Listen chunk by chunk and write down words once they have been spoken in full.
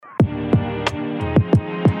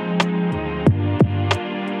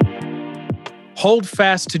Hold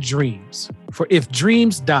fast to dreams, for if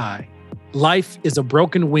dreams die, life is a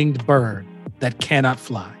broken-winged bird that cannot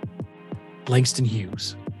fly. Langston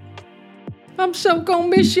Hughes. I'm so gonna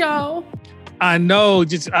miss y'all. I know.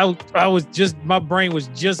 My brain was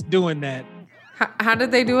just doing that. How did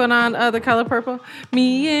they do it on The Color Purple?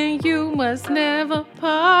 Me and you must never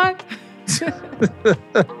part.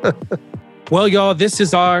 Well, y'all, this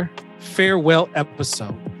is our farewell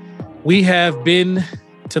episode. We have been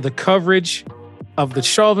to the coverage of the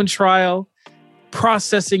Chauvin trial,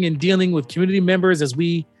 processing and dealing with community members as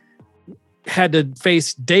we had to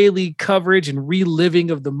face daily coverage and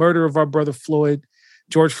reliving of the murder of our brother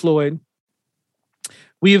George Floyd.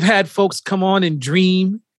 We've had folks come on and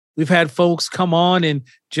dream. We've had folks come on and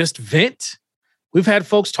just vent. We've had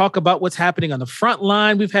folks talk about what's happening on the front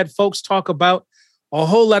line. We've had folks talk about a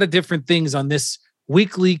whole lot of different things on this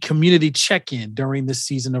weekly community check-in during this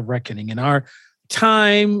season of reckoning. And our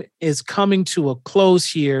time is coming to a close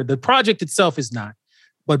here. The project itself is not,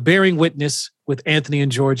 but Bearing Witness with Anthony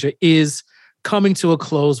and Georgia is coming to a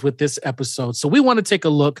close with this episode. So we want to take a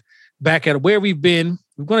look back at where we've been.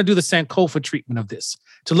 We're going to do the Sankofa treatment of this,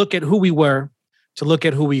 to look at who we were, to look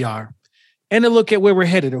at who we are, and to look at where we're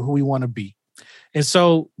headed or who we want to be. And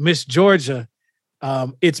so, Miss Georgia,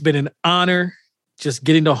 it's been an honor just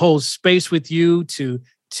getting to hold space with you, to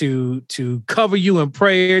cover you in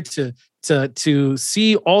prayer, to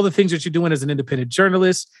see all the things that you're doing as an independent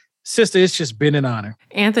journalist. Sister, it's just been an honor.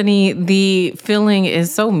 Anthony, the feeling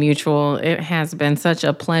is so mutual. It has been such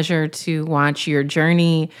a pleasure to watch your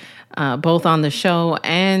journey, both on the show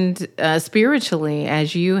and spiritually,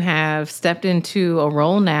 as you have stepped into a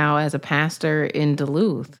role now as a pastor in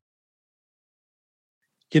Duluth.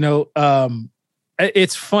 You know,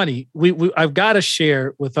 it's funny. I've got to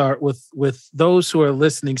share with those who are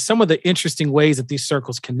listening some of the interesting ways that these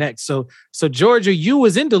circles connect. So Georgia, you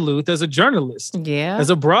was in Duluth as a journalist,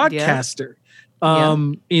 as a broadcaster,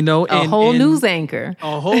 you know, a whole news anchor,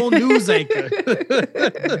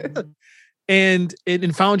 and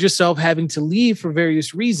found yourself having to leave for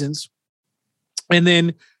various reasons, and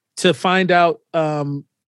then to find out,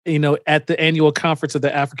 you know, at the annual conference of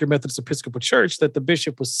the African Methodist Episcopal Church that the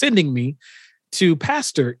bishop was sending me to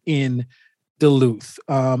pastor in Duluth.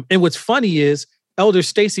 And what's funny is Elder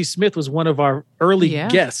Stacy Smith was one of our early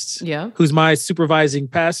guests, who's my supervising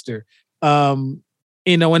pastor. You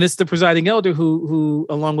know, and it's the presiding elder who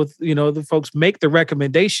along with, you know, the folks make the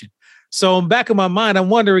recommendation. So in the back of my mind, I'm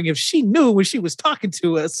wondering if she knew when she was talking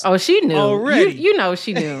to us. Oh, she knew already. You know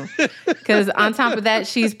she knew. Because on top of that,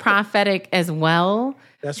 she's prophetic as well.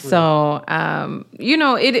 That's right. So, you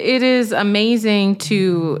know, it is amazing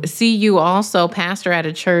to see you also pastor at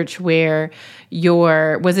a church where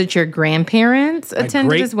your grandparents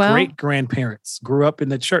attended as well? Great grandparents grew up in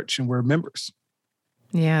the church and were members.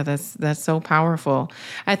 Yeah, that's so powerful.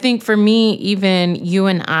 I think for me, even you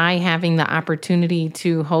and I having the opportunity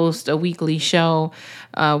to host a weekly show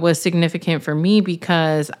was significant for me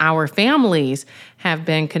because our families have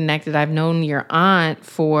been connected. I've known your aunt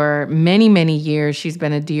for many, many years. She's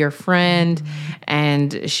been a dear friend,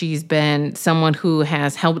 and she's been someone who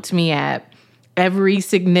has helped me at every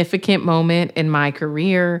significant moment in my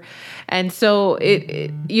career. And so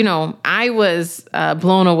you know, I was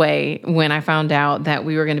blown away when I found out that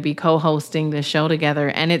we were going to be co-hosting the show together.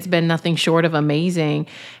 And it's been nothing short of amazing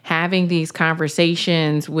having these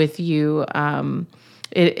conversations with you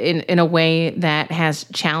in a way that has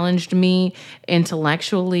challenged me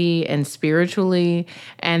intellectually and spiritually,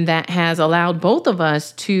 and that has allowed both of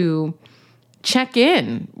us to check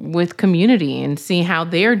in with community and see how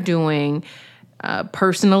they're doing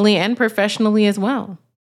personally and professionally as well.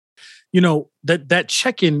 You know, that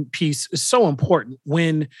check-in piece is so important.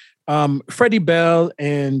 When Freddie Bell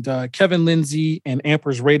and Kevin Lindsay and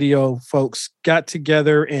Ampers Radio folks got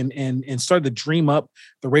together and started to dream up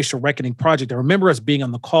the Racial Reckoning Project, I remember us being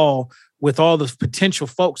on the call with all the potential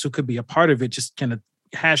folks who could be a part of it, just kind of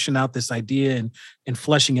hashing out this idea and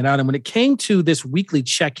fleshing it out. And when it came to this weekly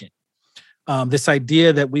check-in, this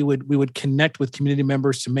idea that we would connect with community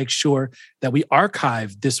members to make sure that we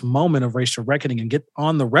archive this moment of racial reckoning and get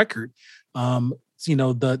on the record, you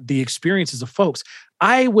know, the experiences of folks.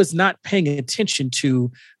 I was not paying attention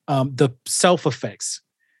to the self effects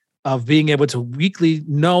of being able to weekly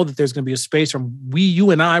know that there's going to be a space where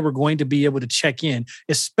you and I were going to be able to check in,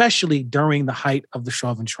 especially during the height of the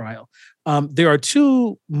Chauvin trial. There are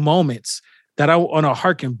two moments that I want to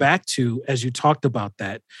hearken back to as you talked about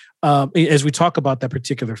that. As we talk about that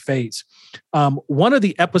particular phase. One of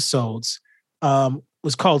the episodes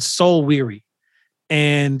was called Soul Weary.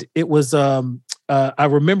 And it was, I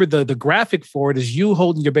remember the graphic for it is you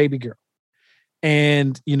holding your baby girl.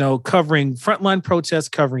 and, covering frontline protests,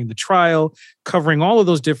 covering the trial, covering all of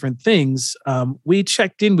those different things. We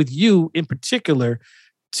checked in with you in particular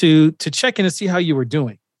to check in and see how you were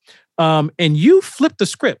doing. And you flipped the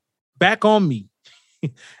script back on me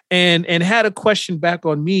and had a question back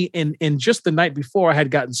on me. And just the night before, I had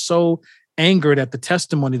gotten so angered at the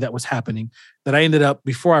testimony that was happening that I ended up,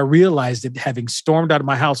 before I realized it, having stormed out of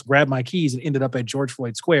my house, grabbed my keys, and ended up at George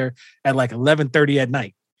Floyd Square at like 11:30 at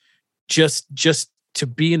night. Just to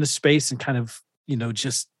be in the space and kind of,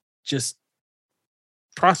 just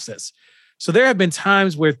process. So there have been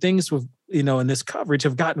times where things with, in this coverage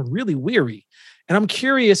have gotten really weary. And I'm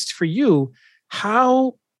curious for you,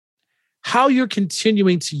 how you're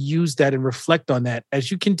continuing to use that and reflect on that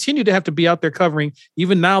as you continue to have to be out there covering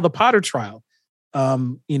even now the Potter trial.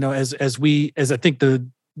 As I think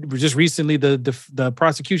just recently the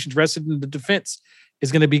prosecution's rested and the defense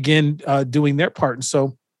is going to begin doing their part. And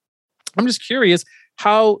so I'm just curious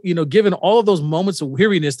how, given all of those moments of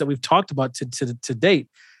weariness that we've talked about to date,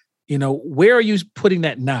 where are you putting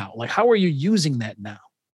that now? Like, how are you using that now?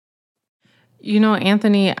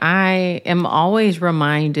 Anthony, I am always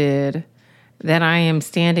reminded that I am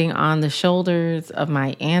standing on the shoulders of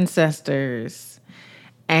my ancestors.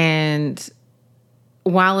 And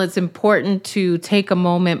while it's important to take a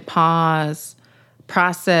moment, pause,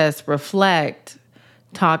 process, reflect,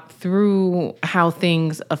 talk through how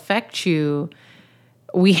things affect you,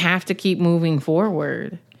 we have to keep moving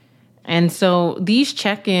forward. And so these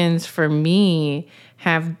check-ins for me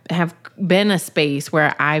have been a space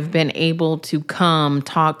where I've been able to come,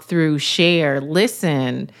 talk through, share,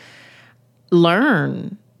 listen,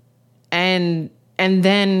 learn, and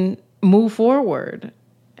then move forward.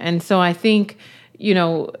 And so I think,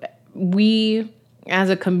 we as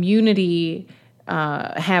a community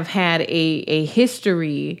have had a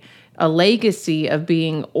history, a legacy of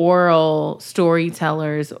being oral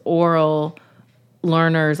storytellers, oral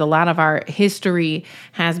learners. A lot of our history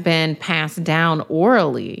has been passed down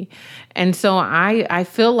orally. And so I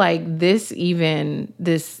feel like this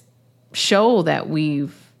show that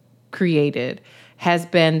we've created has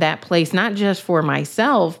been that place, not just for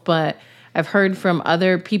myself, but I've heard from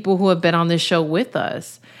other people who have been on this show with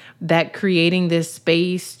us, that creating this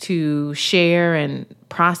space to share and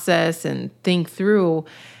process and think through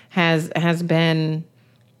has been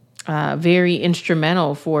very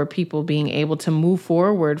instrumental for people being able to move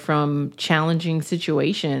forward from challenging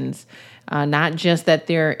situations, not just that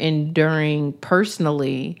they're enduring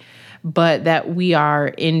personally, but that we are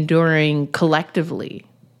enduring collectively.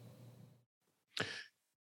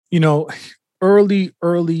 Early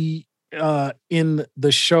in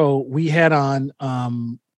the show, we had on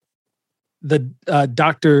the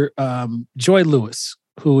Dr. Joy Lewis,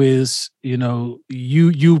 who is,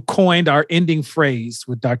 you coined our ending phrase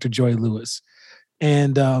with Dr. Joy Lewis,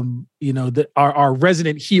 and our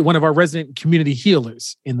resident one of our resident community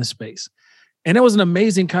healers in the space. And it was an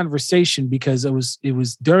amazing conversation because it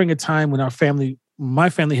was during a time when my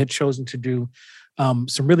family had chosen to do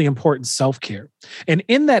some really important self-care. And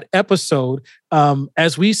in that episode,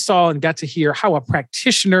 as we saw and got to hear how a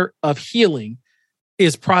practitioner of healing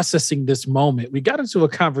is processing this moment, we got into a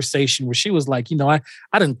conversation where she was like, I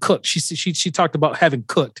didn't cook. She talked about having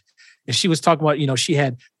cooked. And she was talking about, she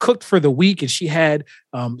had cooked for the week, and she had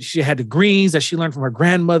the greens that she learned from her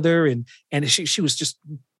grandmother. And she was just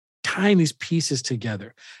tying these pieces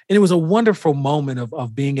together. And it was a wonderful moment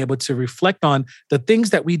of being able to reflect on the things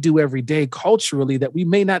that we do every day culturally that we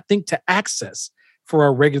may not think to access for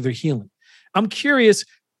our regular healing. I'm curious,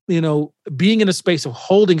 being in a space of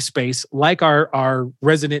holding space like our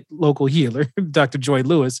resident local healer, Dr. Joy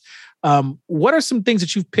Lewis, what are some things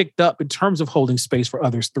that you've picked up in terms of holding space for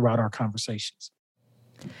others throughout our conversations?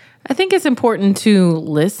 I think it's important to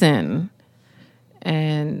listen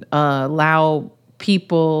and allow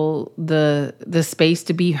people the space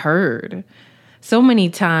to be heard. So many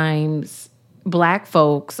times, Black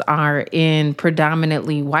folks are in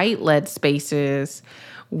predominantly white-led spaces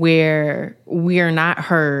where we are not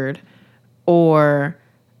heard, or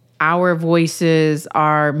our voices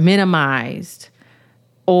are minimized,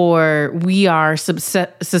 or we are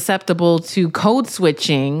susceptible to code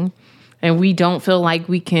switching, and we don't feel like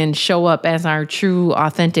we can show up as our true,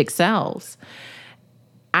 authentic selves.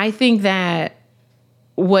 I think that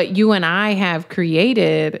what you and I have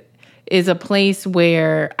created is a place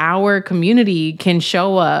where our community can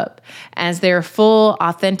show up as their full,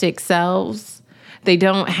 authentic selves. They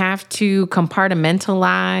don't have to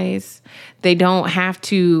compartmentalize. They don't have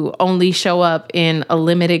to only show up in a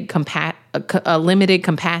limited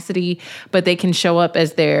capacity, but they can show up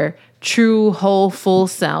as their true, whole, full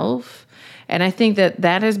self. And I think that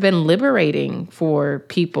that has been liberating for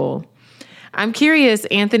people. I'm curious,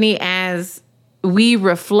 Anthony, as we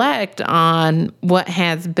reflect on what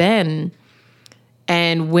has been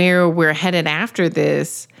and where we're headed after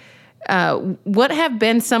this, what have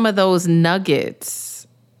been some of those nuggets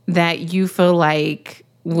that you feel like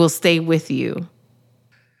will stay with you?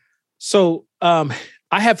 So I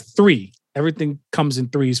have three. Everything comes in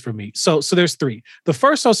threes for me. So there's three. The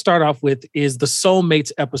first I'll start off with is the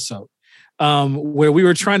Soulmates episode, where we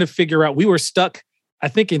were trying to figure out, we were stuck, I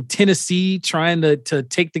think, in Tennessee, trying to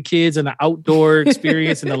take the kids in the outdoor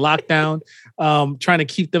experience in the lockdown, trying to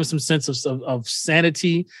keep them some sense of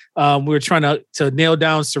sanity. We were trying to nail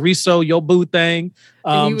down Ceriso, Yo Boo thing,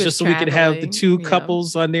 just so we could have the two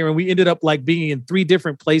couples on there. And we ended up like being in three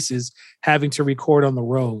different places, having to record on the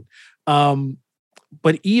road.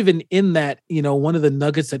 But even in that, one of the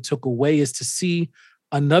nuggets that took away is to see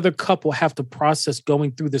another couple have to process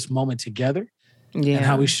going through this moment together. Yeah. And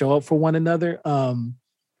how we show up for one another.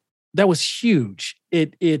 That was huge.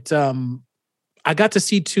 I got to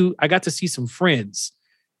see some friends,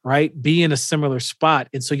 right, be in a similar spot.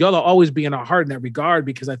 And so y'all will always be in our heart in that regard,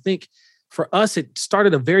 because I think for us, it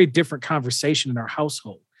started a very different conversation in our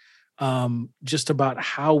household, just about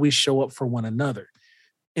how we show up for one another.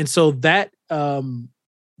 And so that was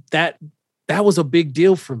a big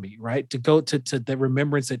deal for me, right? To go to the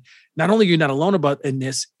remembrance that not only you're not alone in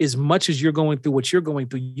this, as much as you're going through what you're going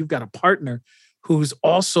through, you've got a partner who's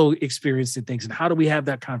also experiencing things. And how do we have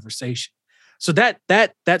that conversation? So that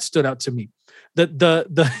stood out to me.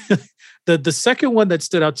 The second one that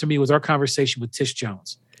stood out to me was our conversation with Tish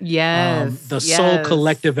Jones. Yes. The Soul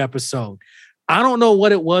Collective episode. I don't know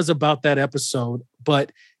what it was about that episode,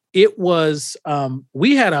 but it was,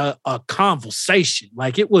 we had a conversation.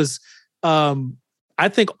 Like it was, I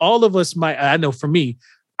think all of us I know for me,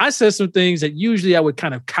 I said some things that usually I would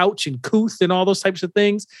kind of couch and couth and all those types of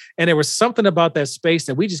things. And there was something about that space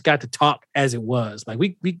that we just got to talk as it was. Like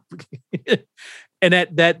we and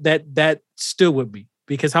that stood with me,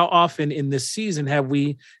 because how often in this season have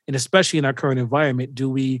we, and especially in our current environment, do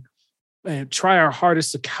we try our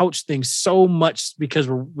hardest to couch things so much because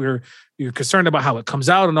we're concerned about how it comes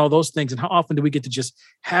out and all those things. And how often do we get to just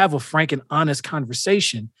have a frank and honest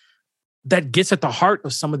conversation that gets at the heart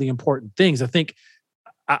of some of the important things? I think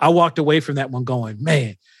I walked away from that one going,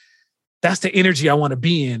 man, that's the energy I want to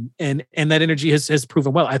be in. And that energy has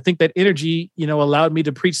proven well. I think that energy, allowed me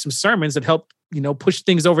to preach some sermons that helped, push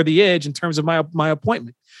things over the edge in terms of my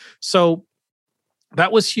appointment. So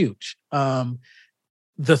that was huge.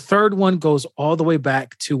 The third one goes all the way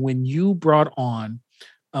back to when you brought on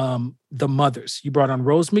the mothers. You brought on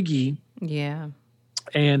Rose McGee. Yeah.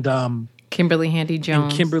 And Kimberly Handy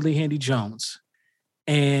Jones.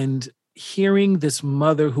 And hearing this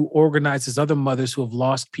mother who organizes other mothers who have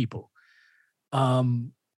lost people. That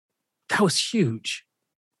was huge.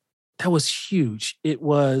 It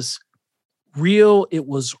was real. It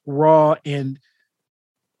was raw. And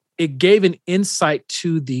it gave an insight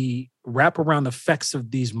to the wraparound effects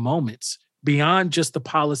of these moments beyond just the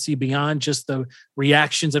policy, beyond just the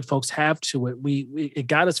reactions that folks have to it. It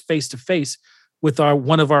got us face to face with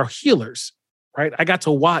one of our healers, right? I got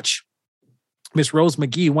to watch Miss Rose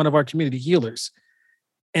McGee, one of our community healers,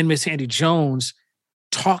 and Miss Handy Jones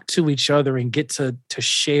talk to each other and get to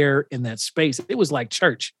share in that space. It was like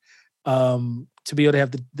church, to be able to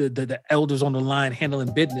have the elders on the line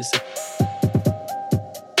handling business.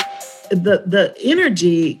 The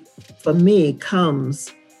energy for me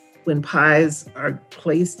comes when pies are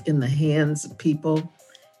placed in the hands of people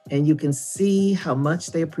and you can see how much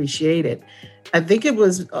they appreciate it. I think it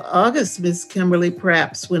was August, Miss Kimberly,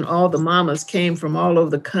 perhaps, when all the mamas came from all over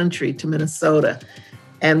the country to Minnesota.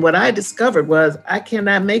 And what I discovered was I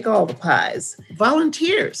cannot make all the pies.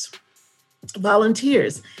 Volunteers.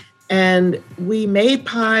 And we made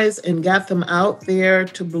pies and got them out there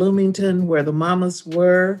to Bloomington where the mamas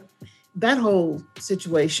were. That whole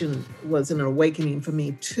situation was an awakening for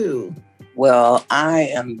me, too. Well, I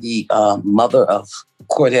am the mother of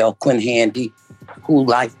Cordell Quinn Handy, whose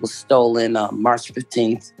life was stolen March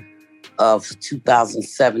 15th of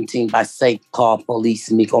 2017 by St. Paul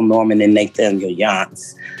Police, Miko Norman and Nathaniel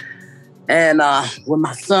Yance. And when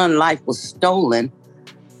my son's life was stolen,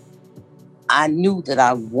 I knew that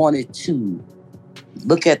I wanted to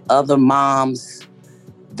look at other moms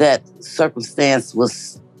that circumstance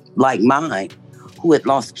was like mine, who had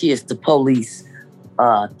lost kids to police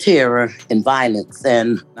terror and violence.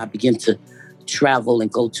 And I began to travel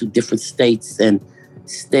and go to different states and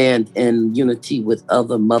stand in unity with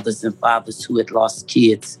other mothers and fathers who had lost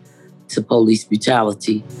kids to police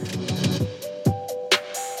brutality.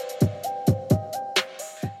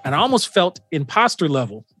 And I almost felt imposter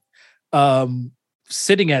level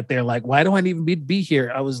sitting at there like, why do I even be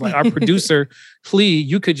here? I was like, our producer, Lee,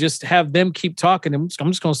 you could just have them keep talking. I'm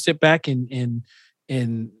just going to sit back and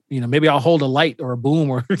maybe I'll hold a light or a boom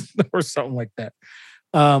or something like that.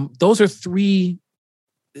 Those are three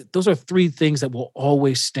things that will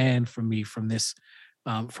always stand for me from these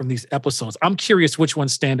episodes. I'm curious which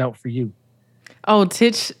ones stand out for you. Oh,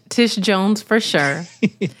 Tish Jones for sure.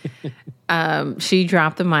 She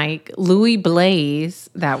dropped the mic. Louis Blaze,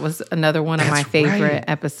 that was another one of my favorite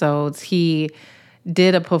episodes. He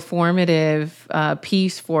did a performative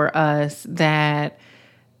piece for us that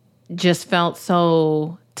just felt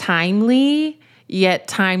so timely yet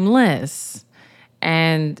timeless,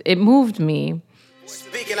 and it moved me.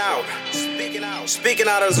 Speaking out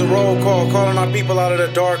as a roll call, calling our people out of the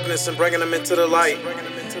darkness and bringing them into the light,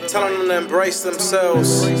 telling them to embrace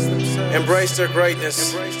themselves, embrace their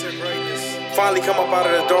greatness, finally come up out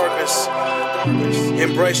of the darkness,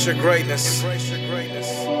 embrace your greatness.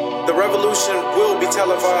 The revolution will be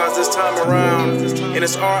televised this time around, and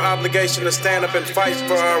it's our obligation to stand up and fight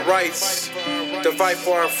for our rights, to fight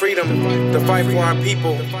for our freedom, to fight for our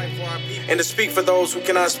people, and to speak for those who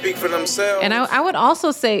cannot speak for themselves. And I would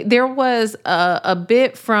also say there was a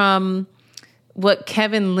bit from what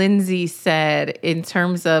Kevin Lindsay said in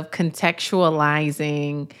terms of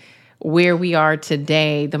contextualizing where we are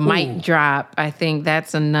today. The mic drop, I think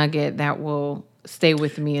that's a nugget that will stay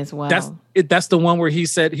with me as well. That's the one where he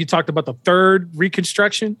said, he talked about the third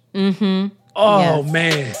Reconstruction. Mm-hmm. Oh, yes.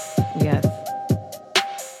 Man. Yes.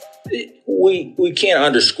 We can't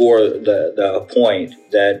underscore the point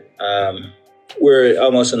that we're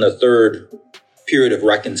almost in the third period of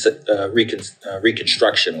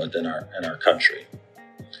reconstruction within our country.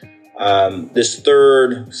 This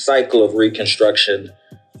third cycle of reconstruction,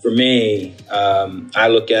 for me, I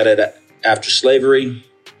look at it after slavery,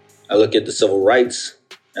 I look at the civil rights,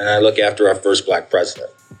 and I look after our first Black president.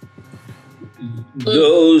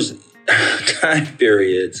 Those time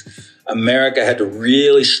periods, America had to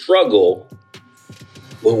really struggle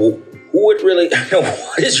with what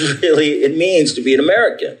it means to be an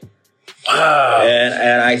American. Wow.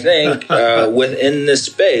 And I think within this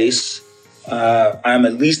space, I'm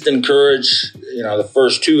at least encouraged. The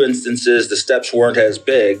first two instances, the steps weren't as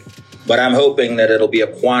big, but I'm hoping that it'll be a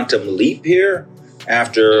quantum leap here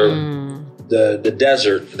after the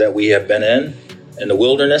desert that we have been in and the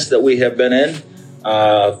wilderness that we have been in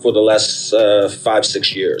for the last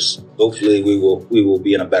 5-6 years. Hopefully, we will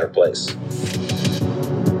be in a better place.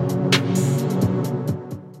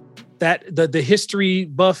 That the history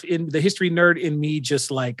buff the history nerd in me just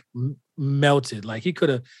like melted. Like he could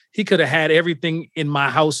have had everything in my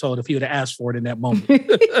household if he would have asked for it in that moment.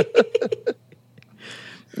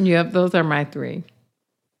 Yep, those are my three.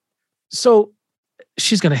 So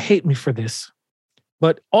she's going to hate me for this,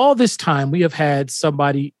 but all this time we have had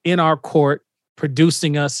somebody in our court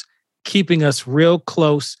producing us, keeping us real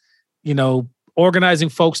close, organizing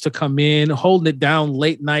folks to come in, holding it down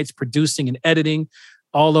late nights, producing and editing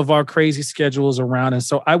all of our crazy schedules around. And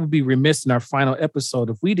so I would be remiss in our final episode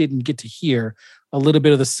if we didn't get to hear a little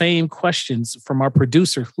bit of the same questions from our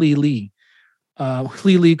producer, Lee Lee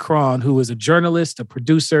Cron, who is a journalist, a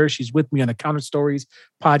producer. She's with me on the Counter Stories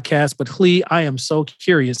podcast. But Lee, I am so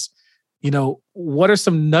curious, what are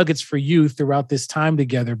some nuggets for you throughout this time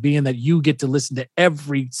together, being that you get to listen to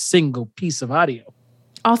every single piece of audio?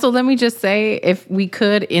 Also, let me just say, if we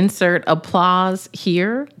could insert applause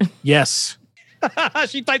here. Yes.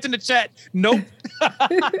 She typed in the chat, nope.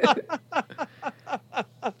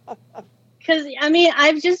 Because,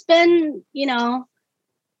 I've just been,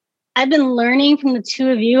 I've been learning from the two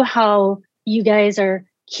of you how you guys are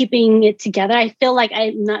keeping it together. I feel like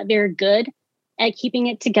I'm not very good at keeping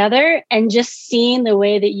it together, and just seeing the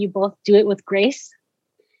way that you both do it with grace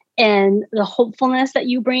and the hopefulness that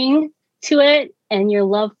you bring to it and your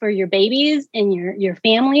love for your babies and your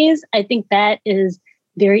families. I think that is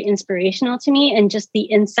very inspirational to me, and just the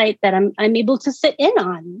insight that I'm able to sit in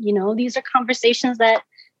on. These are conversations that,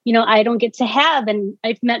 I don't get to have. And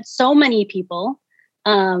I've met so many people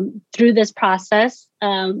through this process.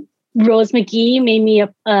 Rose McGee made me a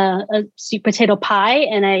sweet potato pie,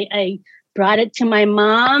 and I brought it to my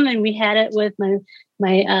mom, and we had it with my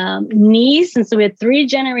niece. And so we had 3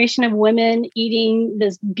 generations of women eating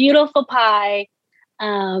this beautiful pie.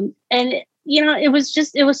 And it was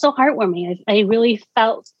so heartwarming. I really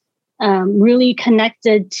felt really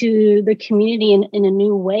connected to the community in a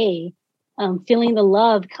new way, feeling the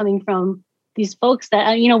love coming from these folks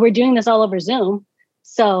that, we're doing this all over Zoom.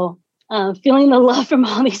 So feeling the love from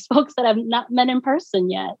all these folks that I've not met in person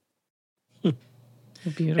yet.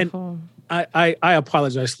 Beautiful. And I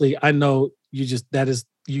apologize, Lee. I know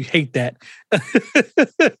you hate that.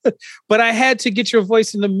 But I had to get your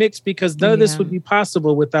voice in the mix because none of this would be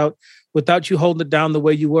possible without you holding it down the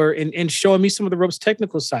way you were and showing me some of the ropes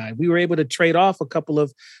technical side. We were able to trade off a couple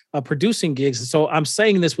of producing gigs. And so I'm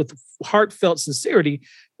saying this with heartfelt sincerity,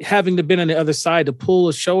 having to been on the other side to pull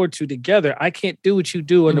a show or two together. I can't do what you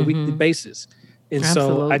do on a weekly basis. And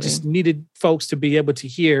so I just needed folks to be able to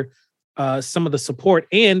hear some of the support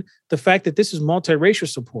and the fact that this is multiracial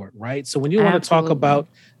support, right? So when you want to talk about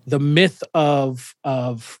the myth of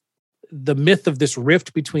this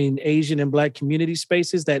rift between Asian and Black community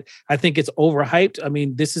spaces that I think it's overhyped. I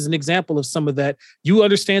mean, this is an example of some of that. You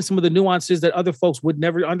understand some of the nuances that other folks would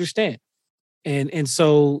never understand. And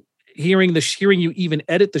so hearing you even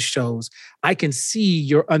edit the shows, I can see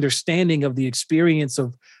your understanding of the experience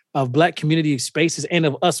of Black community spaces and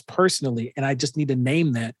of us personally. And I just need to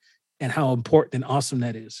name that and how important and awesome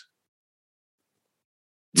that is.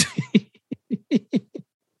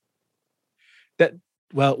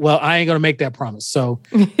 Well, I ain't going to make that promise. So,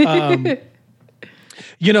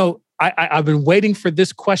 you know, I've been waiting for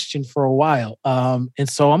this question for a while. And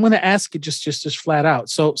so I'm going to ask it just flat out.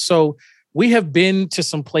 So we have been to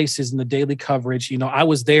some places in the daily coverage. You know, I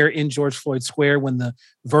was there in George Floyd Square when the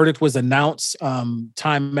verdict was announced.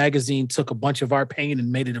 Time Magazine took a bunch of our pain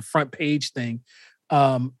and made it a front page thing.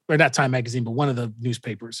 Or not Time Magazine, but one of the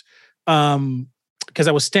newspapers. Because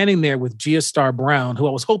I was standing there with Gia Star Brown, who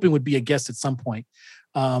I was hoping would be a guest at some point.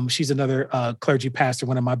 She's another clergy pastor,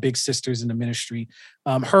 one of my big sisters in the ministry.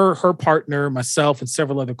 Her partner, myself, and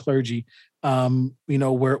several other clergy, you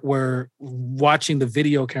know, were watching the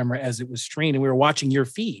video camera as it was streamed, and we were watching your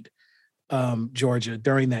feed, Georgia,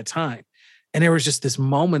 during that time. And there was just this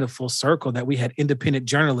moment of full circle that we had independent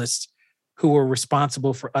journalists who were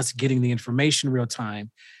responsible for us getting the information real time.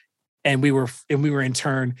 And we were in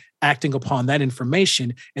turn acting upon that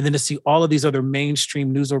information. And then to see all of these other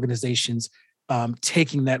mainstream news organizations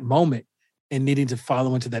taking that moment and needing to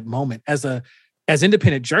follow into that moment as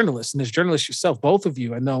independent journalists, and as journalists yourself, both of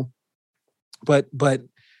you, I know. But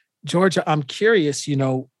Georgia, I'm curious, you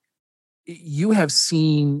know, you have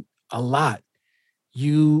seen a lot.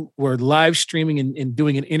 You were live streaming and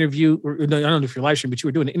doing an interview. Or, I don't know if you're live streaming, but you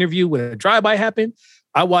were doing an interview when a drive-by happened.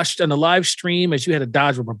 I watched on the live stream as you had to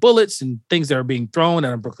dodge rubber bullets and things that are being thrown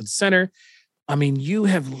out of Brooklyn Center. I mean, you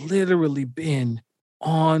have literally been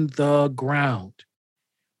on the ground.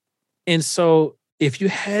 And so if you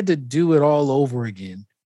had to do it all over again,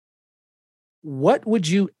 what would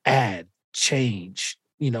you add, change,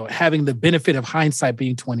 you know, having the benefit of hindsight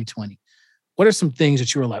being 2020? What are some things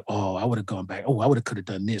that you were like, oh, I would have gone back. Oh, could have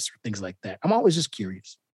done this, or things like that? I'm always just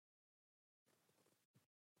curious.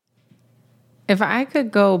 If I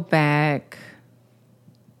could go back,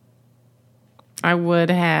 I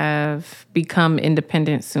would have become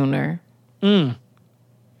independent sooner. Now,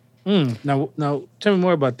 tell me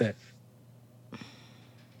more about that.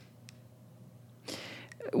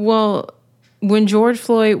 Well, when George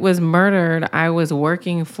Floyd was murdered, I was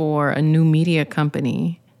working for a new media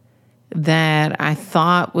company that I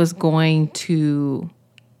thought was going to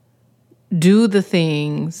do the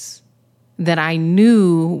things that I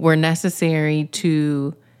knew were necessary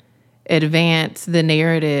to advance the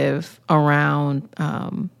narrative around,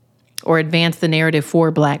 or advance the narrative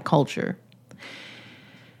for Black culture.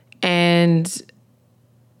 And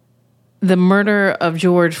the murder of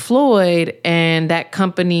George Floyd and that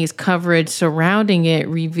company's coverage surrounding it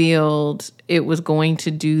revealed it was going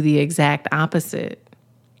to do the exact opposite.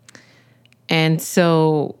 And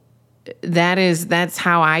so that's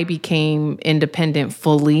how I became independent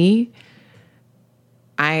fully.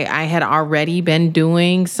 I had already been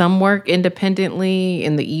doing some work independently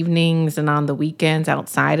in the evenings and on the weekends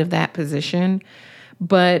outside of that position.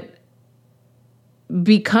 But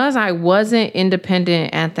because I wasn't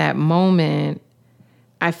independent at that moment,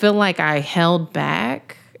 I feel like I held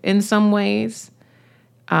back in some ways.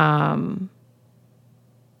 I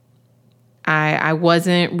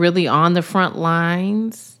wasn't really on the front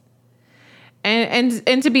lines.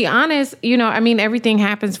 And to be honest, you know, I mean, everything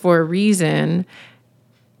happens for a reason.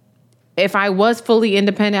 If I was fully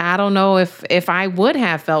independent, I don't know if I would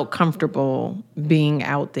have felt comfortable being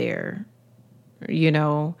out there, you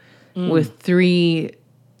know, with 3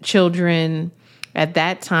 children. At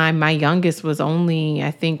that time, my youngest was only,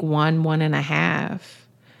 I think, 1.5.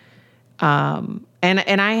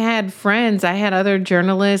 And I had friends, I had other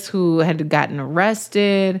journalists who had gotten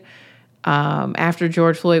arrested. After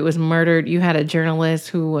George Floyd was murdered, you had a journalist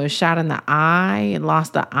who was shot in the eye and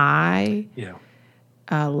lost the eye. Yeah.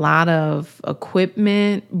 A lot of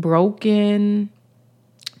equipment broken,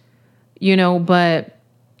 you know, but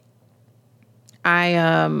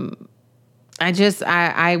I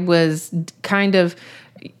was kind of,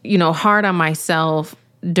 hard on myself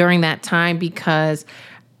during that time because,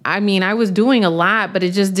 I was doing a lot, but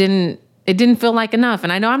it didn't feel like enough.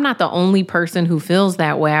 And I know I'm not the only person who feels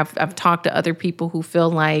that way. I've talked to other people who feel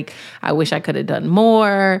like I wish I could have done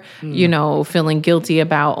more, feeling guilty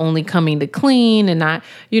about only coming to clean and not,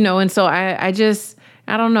 and so I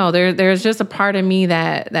don't know. There's just a part of me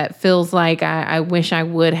that feels like I wish I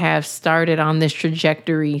would have started on this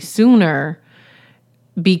trajectory sooner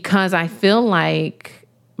because I feel like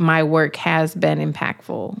my work has been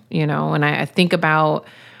impactful, and I think about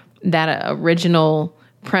that original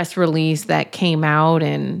press release that came out,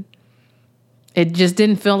 and it just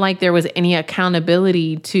didn't feel like there was any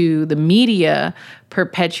accountability to the media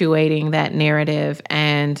perpetuating that narrative.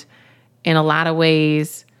 And in a lot of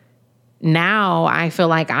ways, now I feel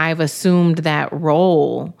like I've assumed that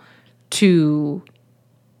role to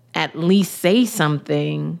at least say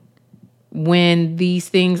something when these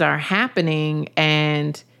things are happening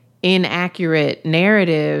and inaccurate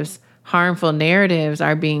narratives, harmful narratives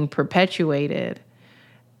are being perpetuated.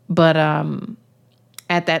 But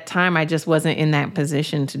at that time, I just wasn't in that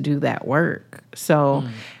position to do that work. So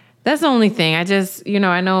that's the only thing. I just,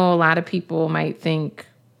 I know a lot of people might think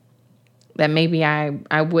that maybe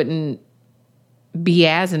I wouldn't be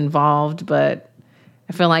as involved, but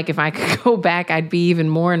I feel like if I could go back, I'd be even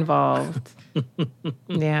more involved.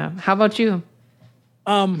 Yeah. How about you?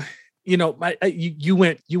 You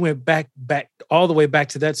went back all the way back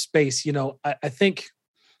to that space. I think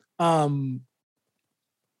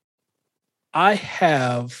I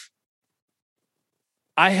have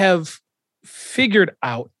figured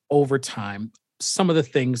out over time some of the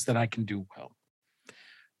things that I can do well.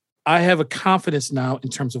 I have a confidence now in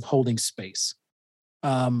terms of holding space.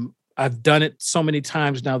 I've done it so many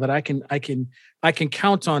times now that I can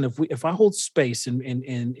count on if I hold space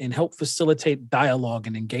and help facilitate dialogue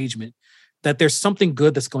and engagement, that there's something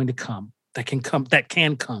good that's going to come. That can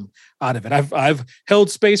come out of it. I've held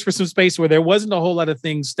space for some space where there wasn't a whole lot of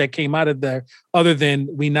things that came out of there other than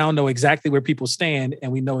we now know exactly where people stand and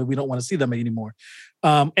we know we don't want to see them anymore.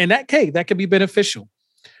 And that could be beneficial.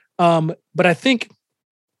 But I think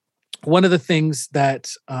one of the things that,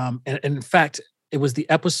 and in fact, it was the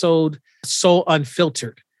episode Soul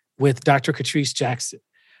Unfiltered with Dr. Catrice Jackson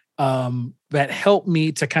that helped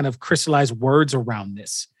me to kind of crystallize words around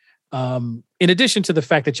this. In addition to the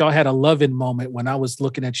fact that y'all had a love-in moment when I was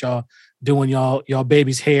looking at y'all doing y'all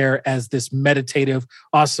baby's hair as this meditative,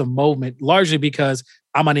 awesome moment, largely because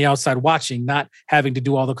I'm on the outside watching, not having to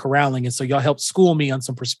do all the corralling. And so y'all helped school me on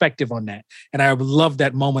some perspective on that. And I love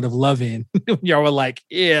that moment of love-in. Y'all were like,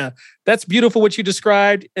 yeah, that's beautiful what you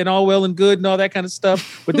described and all well and good and all that kind of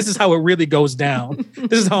stuff. But this is how it really goes down.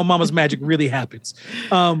 This is how Mama's magic really happens.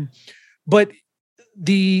 But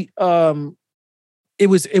it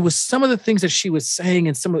was some of the things that she was saying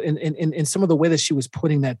and some of the way that she was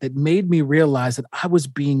putting that made me realize that I was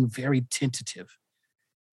being very tentative.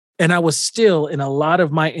 And I was still in a lot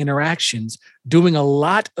of my interactions spending a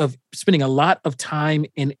lot of time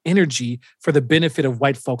and energy for the benefit of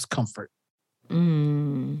white folks' comfort.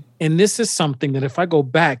 And this is something that if I go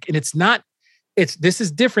back, and this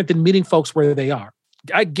is different than meeting folks where they are.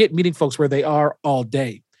 I get meeting folks where they are all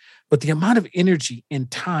day. But the amount of energy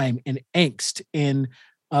and time and angst and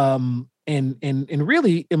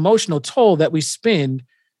really emotional toll that we spend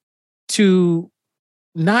to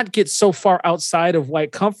not get so far outside of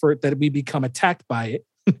white comfort that we become attacked by it,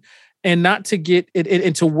 and not to get it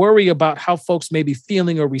and to worry about how folks may be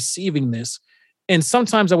feeling or receiving this. And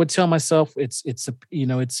sometimes I would tell myself it's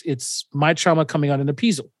my trauma coming out in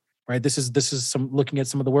appeasal. Right. This is some looking at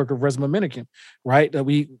some of the work of Resmaa Menakem, right?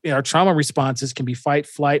 Our trauma responses can be fight,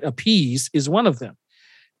 flight, appease is one of them.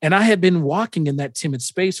 And I had been walking in that timid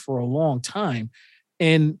space for a long time.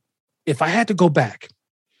 And if I had to go back,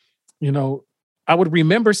 I would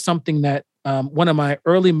remember something that one of my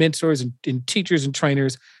early mentors and teachers and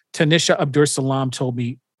trainers, Tanisha Abdur-Salam, told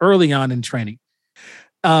me early on in training.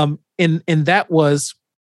 And that was,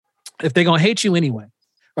 if they're going to hate you anyway,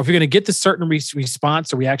 or if you're going to get the certain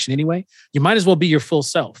response or reaction anyway, you might as well be your full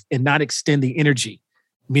self and not extend the energy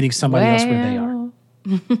meeting somebody else where they are.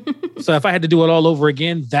 So if I had to do it all over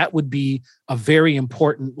again, that would be a very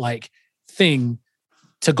important thing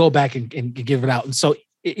to go back and give it out. And so,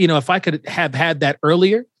 if I could have had that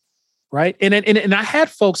earlier, right? And I had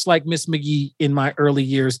folks like Miss McGee in my early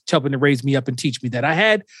years helping to raise me up and teach me that. I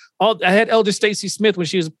had Elder Stacy Smith when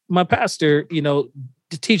she was my pastor,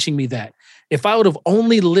 teaching me that. If I would have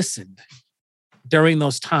only listened during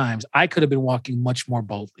those times, I could have been walking much more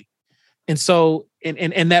boldly. And so,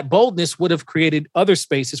 and that boldness would have created other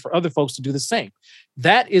spaces for other folks to do the same.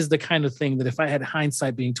 That is the kind of thing that if I had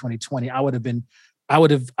hindsight being 2020, I would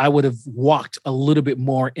have walked a little bit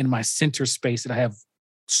more in my center space that I have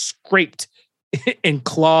scraped and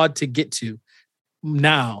clawed to get to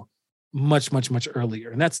now much, much, much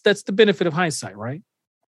earlier. And that's the benefit of hindsight, right?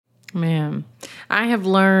 Man, I have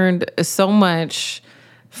learned so much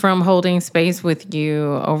from holding space with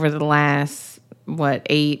you over the last,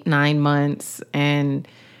 8-9 months. And,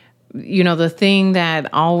 the thing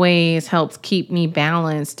that always helps keep me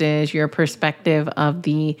balanced is your perspective of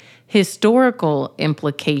the historical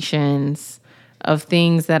implications of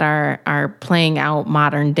things that are playing out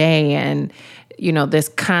modern day. And, this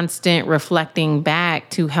constant reflecting back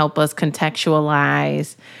to help us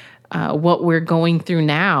contextualize what we're going through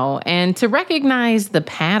now and to recognize the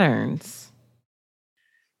patterns.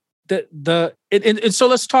 And so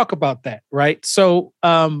let's talk about that, right? So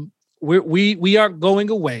we are going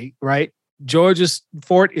away, right? Georgia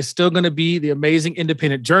Fort is still going to be the amazing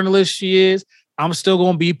independent journalist she is. I'm still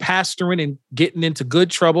going to be pastoring and getting into good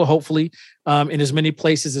trouble, hopefully, in as many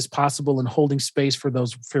places as possible and holding space for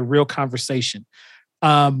real conversation.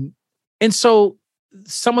 And so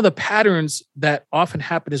some of the patterns that often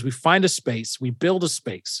happen is we find a space, we build a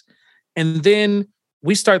space, and then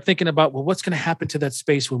we start thinking about, well, what's going to happen to that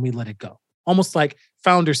space when we let it go? Almost like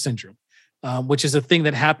founder syndrome, which is a thing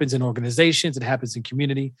that happens in organizations, it happens in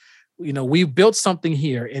community. We built something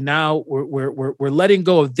here, and now we're letting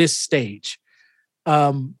go of this stage.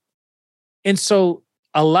 And so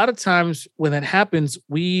a lot of times when that happens,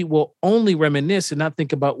 we will only reminisce and not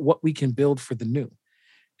think about what we can build for the new.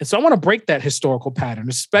 And so I want to break that historical pattern,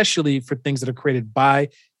 especially for things that are created by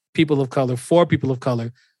people of color, for people of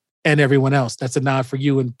color, and everyone else. That's a nod for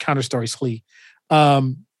you and Counterstories, Lee.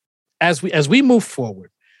 As we move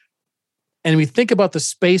forward and we think about the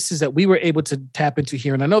spaces that we were able to tap into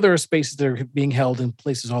here, and I know there are spaces that are being held in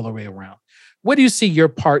places all the way around. What do you see your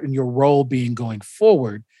part and your role being going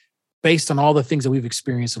forward based on all the things that we've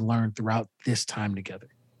experienced and learned throughout this time together?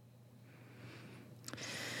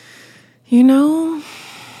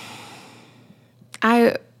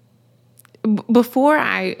 Before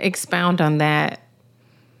I expound on that,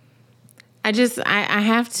 I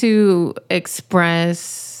have to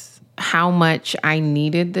express how much I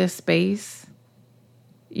needed this space,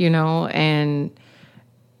 and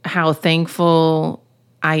how thankful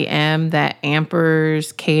I am that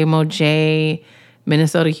Ampers, KMOJ,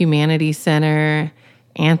 Minnesota Humanities Center,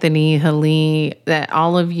 Anthony, Halee, that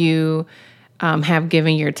all of you have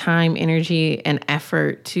given your time, energy, and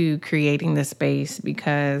effort to creating this space,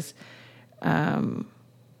 because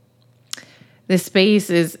this space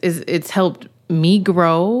it's helped me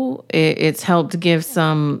grow. It's helped give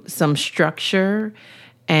some structure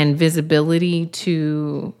and visibility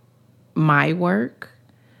to my work.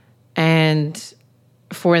 And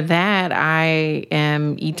for that, I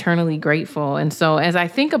am eternally grateful. And so as I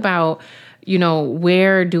think about,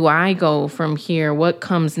 where do I go from here? What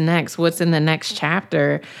comes next? What's in the next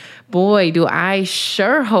chapter? Boy, do I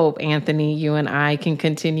sure hope, Anthony, you and I can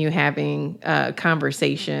continue having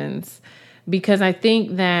conversations. Because I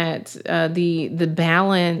think that the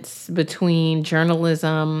balance between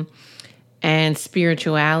journalism and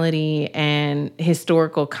spirituality and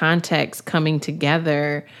historical context coming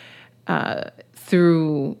together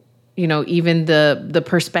through, even the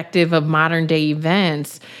perspective of modern day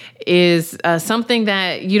events is something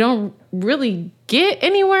that you don't really get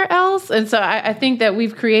anywhere else. And so I think that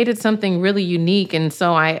we've created something really unique. And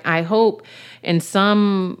so I hope in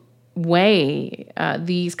some way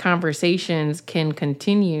these conversations can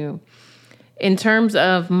continue. In terms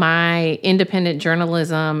of my independent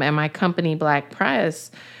journalism and my company, Black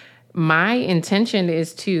Press, my intention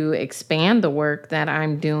is to expand the work that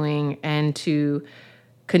I'm doing and to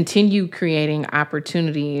continue creating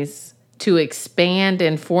opportunities to expand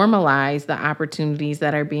and formalize the opportunities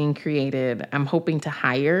that are being created. I'm hoping to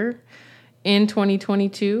hire in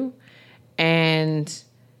 2022. And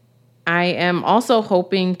I am also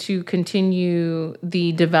hoping to continue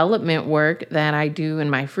the development work that I do in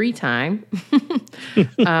my free time.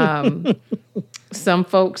 Some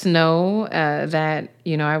folks know that,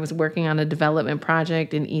 I was working on a development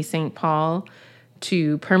project in East St. Paul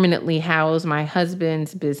to permanently house my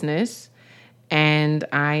husband's business. And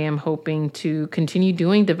I am hoping to continue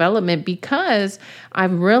doing development because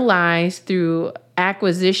I've realized through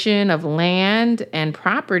acquisition of land and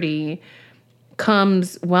property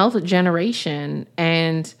comes wealth generation.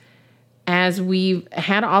 And as we've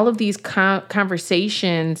had all of these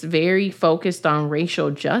conversations very focused on racial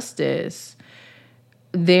justice,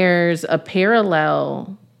 there's a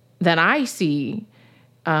parallel that I see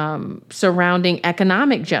surrounding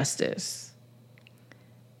economic justice.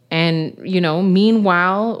 And,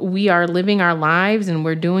 meanwhile, we are living our lives and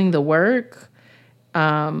we're doing the work.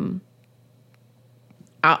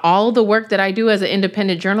 All the work that I do as an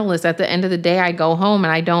independent journalist, at the end of the day, I go home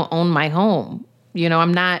and I don't own my home.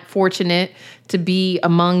 I'm not fortunate to be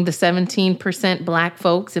among the 17% Black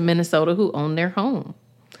folks in Minnesota who own their home.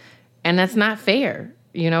 And that's not fair.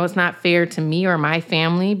 It's not fair to me or my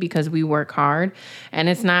family because we work hard. And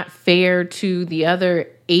it's not fair to the other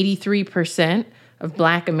 83% of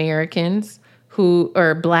Black Americans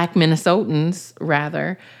or Black Minnesotans,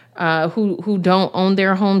 rather, who don't own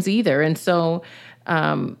their homes either. And so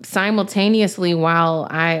simultaneously, while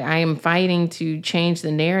I am fighting to change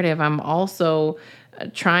the narrative, I'm also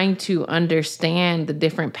trying to understand the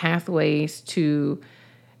different pathways to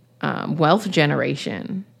wealth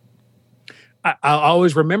generation. I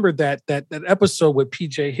always remember that episode with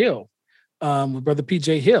PJ Hill, with Brother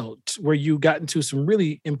PJ Hill, where you got into some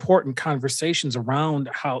really important conversations around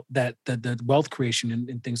how the wealth creation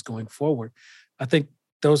and things going forward. I think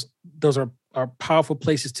those are powerful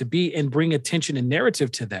places to be and bring attention and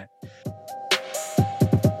narrative to that.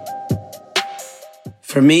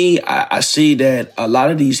 For me, I see that a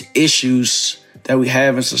lot of these issues that we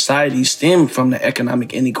have in society stem from the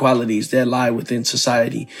economic inequalities that lie within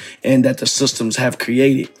society and that the systems have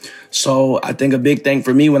created. So I think a big thing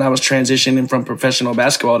for me when I was transitioning from professional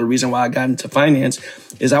basketball, the reason why I got into finance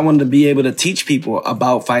is I wanted to be able to teach people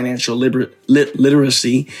about financial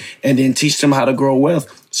literacy and then teach them how to grow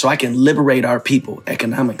wealth so I can liberate our people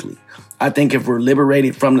economically. I think if we're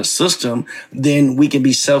liberated from the system, then we can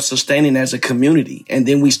be self-sustaining as a community. And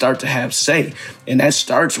then we start to have say. And that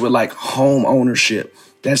starts with like home ownership.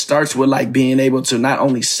 That starts with like being able to not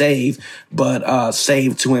only save, but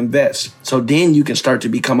save to invest. So then you can start to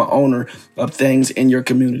become an owner of things in your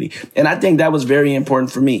community. And I think that was very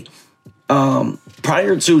important for me.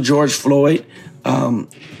 Prior to George Floyd,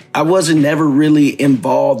 I wasn't never really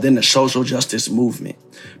involved in the social justice movement.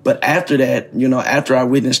 But after that, after I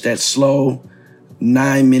witnessed that slow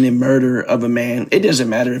 9-minute murder of a man, it doesn't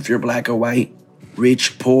matter if you're Black or white,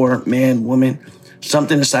 rich, poor, man, woman,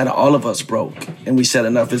 something inside of all of us broke. And we said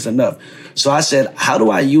enough is enough. So I said, how do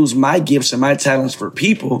I use my gifts and my talents for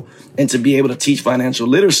people and to be able to teach financial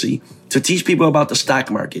literacy, to teach people about the stock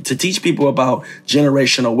market, to teach people about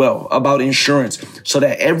generational wealth, about insurance, so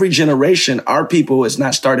that every generation, our people is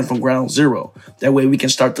not starting from ground zero. That way we can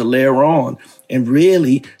start to layer on and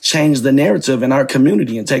really change the narrative in our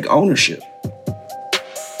community and take ownership.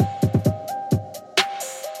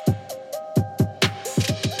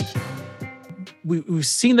 We've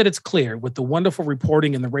seen that it's clear with the wonderful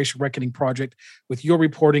reporting in the Racial Reckoning Project, with your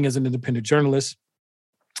reporting as an independent journalist,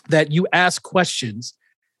 that you ask questions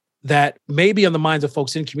that may be on the minds of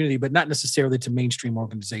folks in community, but not necessarily to mainstream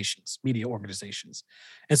organizations, media organizations.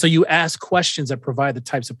 And so you ask questions that provide the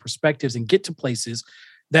types of perspectives and get to places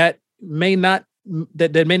that may not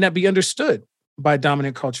be understood by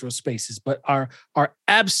dominant cultural spaces, but are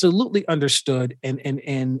absolutely understood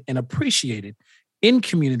and appreciated in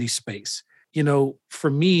community space. For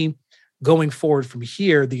me, going forward from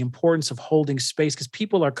here, the importance of holding space, because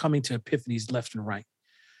people are coming to epiphanies left and right.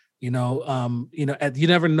 You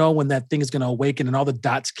never know when that thing is going to awaken and all the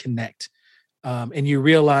dots connect, and you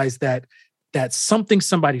realize that something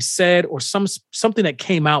somebody said or something that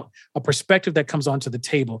came out, a perspective that comes onto the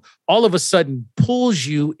table, all of a sudden pulls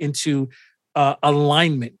you into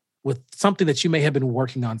alignment with something that you may have been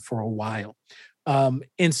working on for a while,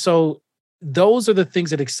 and so. Those are the things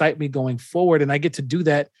that excite me going forward. And I get to do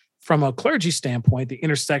that from a clergy standpoint, the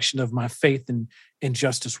intersection of my faith and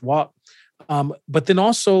justice walk. But then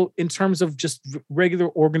also in terms of just regular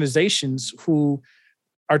organizations who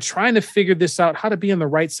are trying to figure this out, how to be on the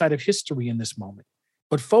right side of history in this moment.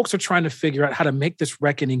 But folks are trying to figure out how to make this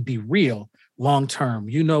reckoning be real long-term.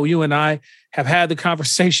 You and I have had the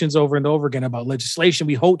conversations over and over again about legislation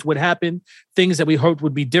we hoped would happen, things that we hoped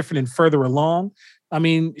would be different and further along. I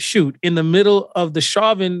mean, shoot, in the middle of the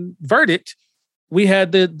Chauvin verdict, we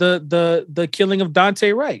had the killing of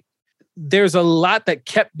Daunte Wright. There's a lot that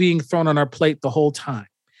kept being thrown on our plate the whole time.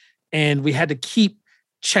 And we had to keep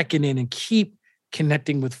checking in and keep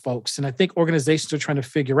connecting with folks. And I think organizations are trying to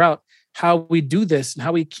figure out how we do this and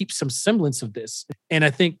how we keep some semblance of this. And I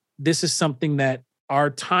think this is something that our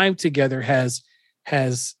time together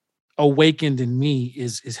has awakened in me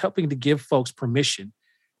is helping to give folks permission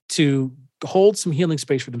to hold some healing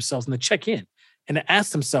space for themselves and to check in and to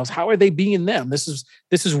ask themselves, how are they being them? This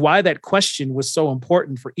is why that question was so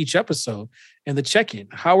important for each episode. And the check-in,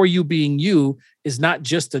 how are you being you, is not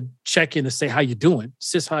just a check-in to say, how you doing?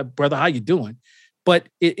 Sis, hi, brother, how you doing? But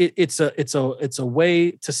it's a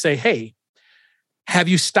way to say, hey, have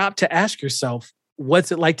you stopped to ask yourself,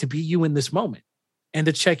 what's it like to be you in this moment, and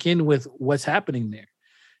to check in with what's happening there?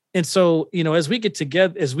 And so, as we get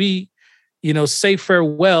together, as we, say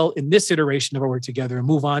farewell in this iteration of our work together and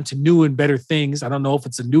move on to new and better things. I don't know if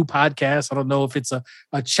it's a new podcast. I don't know if it's a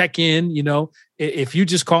check-in. If you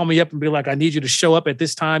just call me up and be like, I need you to show up at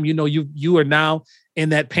this time, you are now in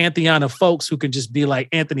that pantheon of folks who can just be like,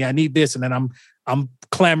 Anthony, I need this. And then I'm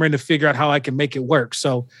clamoring to figure out how I can make it work.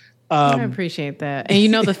 So I appreciate that.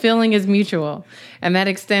 And the feeling is mutual, and that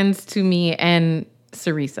extends to me and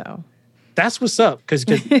Ceriso. That's what's up.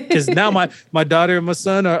 Because now my daughter and my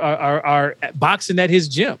son are boxing at his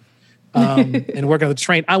gym and working on the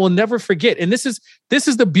train. I will never forget. And this is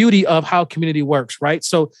the beauty of how community works, right?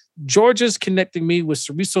 So Georgia's connecting me with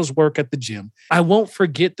Ceriso's work at the gym. I won't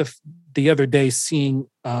forget the other day seeing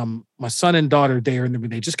my son and daughter there, and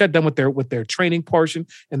they just got done with their training portion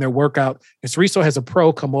and their workout. And Ceriso has a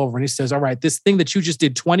pro come over and he says, all right, this thing that you just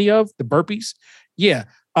did 20 of, the burpees,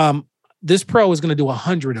 this pro is going to do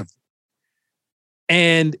 100 of them.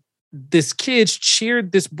 And this kid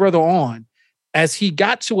cheered this brother on as he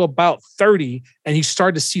got to about 30 and he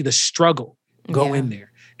started to see the struggle go in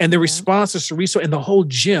there. And the response to Ceriso and the whole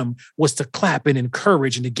gym was to clap and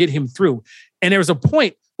encourage and to get him through. And there was a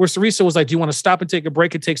point where Ceriso was like, do you want to stop and take a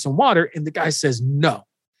break and take some water? And the guy says, no.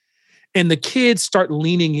 And the kids start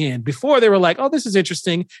leaning in. Before they were like, oh, this is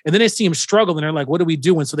interesting. And then they see him struggle and they're like, what do we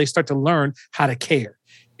do? And so they start to learn how to care.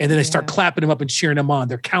 And then they start clapping him up and cheering him on.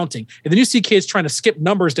 They're counting. And then you see kids trying to skip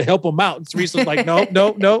numbers to help them out. And Ceriso's like,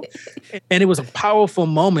 no. And it was a powerful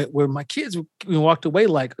moment where my kids walked away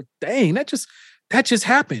like, dang, that just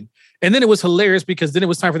happened. And then it was hilarious because then it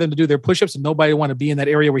was time for them to do their push-ups and nobody wanted to be in that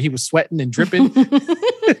area where he was sweating and dripping.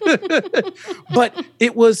 But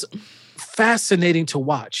it was fascinating to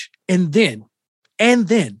watch. And then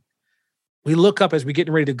we look up as we're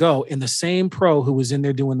getting ready to go, and the same pro who was in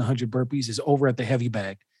there doing the 100 burpees is over at the heavy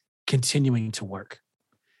bag, continuing to work.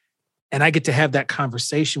 And I get to have that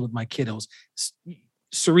conversation with my kiddos.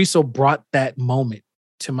 Ceriso brought that moment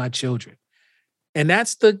to my children. And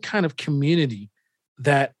that's the kind of community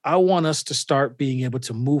that I want us to start being able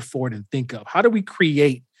to move forward and think of. How do we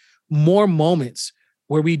create more moments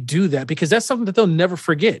where we do that? Because that's something that they'll never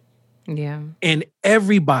forget. Yeah. And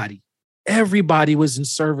everybody was in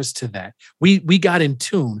service to that. We got in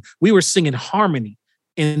tune. We were singing harmony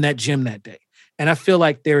in that gym that day. And I feel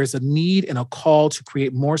like there is a need and a call to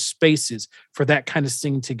create more spaces for that kind of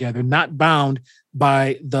singing together, not bound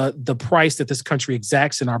by the price that this country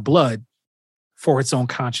exacts in our blood for its own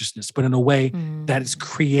consciousness, but in a way that is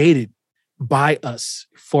created by us,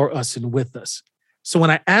 for us, and with us. So when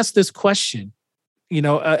I ask this question,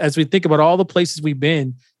 as we think about all the places we've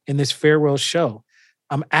been in this farewell show,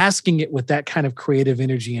 I'm asking it with that kind of creative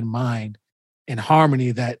energy in mind and harmony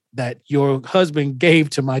that your husband gave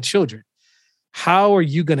to my children. How are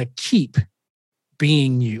you going to keep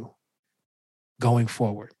being you going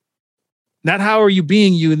forward? Not how are you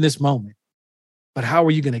being you in this moment, but how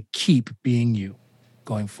are you going to keep being you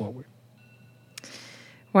going forward?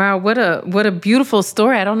 Wow, what a beautiful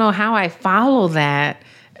story. I don't know how I follow that.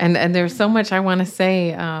 And there's so much I want to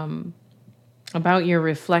say about your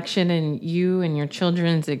reflection and you and your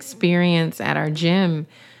children's experience at our gym.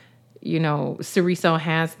 Ceriso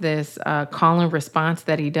has this call and response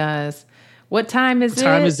that he does. What time is it?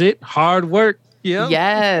 What time is it? Hard work. Yeah.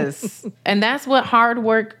 Yes. And that's what hard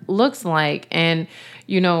work looks like. And,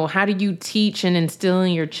 how do you teach and instill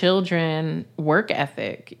in your children work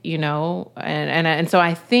ethic, And so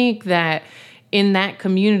I think that in that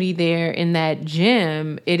community there, in that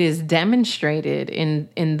gym, it is demonstrated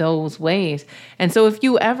in those ways. And so if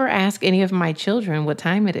you ever ask any of my children what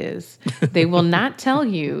time it is, they will not tell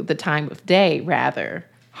you the time of day, rather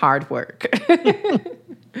hard work.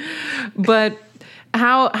 But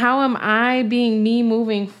how am I being me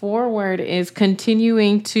moving forward is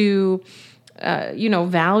continuing to,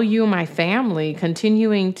 value my family,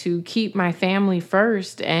 continuing to keep my family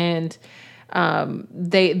first. And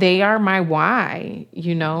they are my why.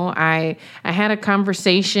 I had a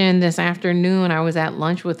conversation this afternoon. I was at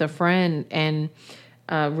lunch with a friend and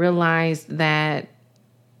realized that,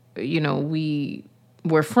 we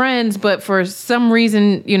were friends, but for some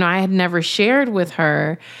reason, I had never shared with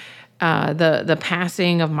her the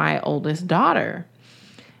passing of my oldest daughter.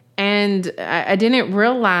 And I didn't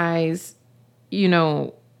realize,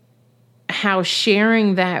 how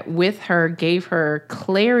sharing that with her gave her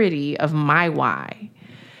clarity of my why.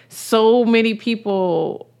 So many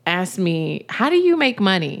people ask me, how do you make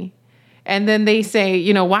money? And then they say,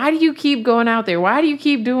 you know, why do you keep going out there? Why do you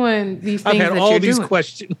keep doing these things? I've had all these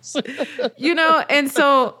questions. You know, and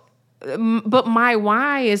so, but my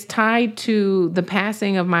why is tied to the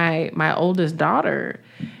passing of my oldest daughter.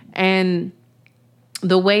 And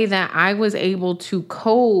the way that I was able to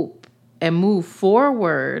cope and move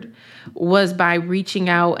forward was by reaching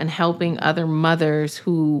out and helping other mothers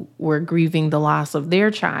who were grieving the loss of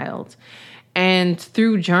their child. And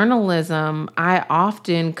through journalism, I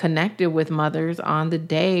often connected with mothers on the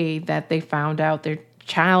day that they found out their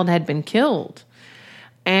child had been killed.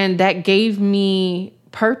 And that gave me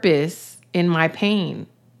purpose in my pain.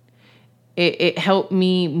 It helped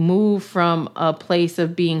me move from a place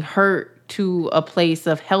of being hurt to a place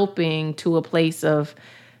of helping, to a place of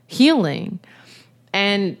healing.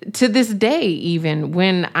 And to this day, even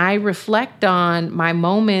when I reflect on my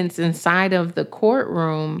moments inside of the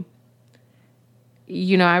courtroom,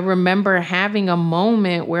 you know, I remember having a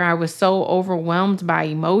moment where I was so overwhelmed by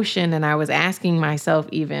emotion and I was asking myself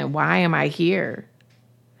even, why am I here?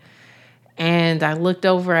 And I looked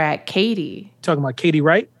over at Katie. Talking about Katie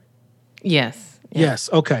Wright? Yes. Yes.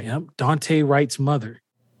 Okay. Yep. Daunte Wright's mother.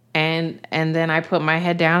 And then I put my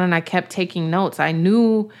head down and I kept taking notes. I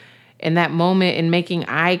knew in that moment, in making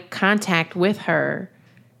eye contact with her,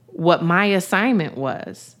 what my assignment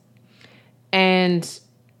was. And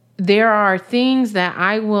there are things that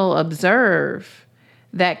I will observe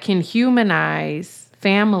that can humanize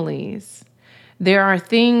families. There are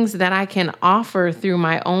things that I can offer through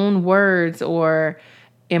my own words or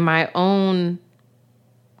in my own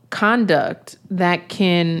conduct that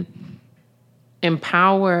can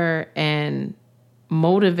empower and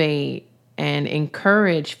motivate and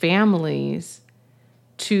encourage families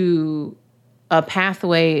to a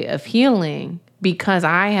pathway of healing, because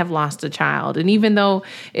I have lost a child. And even though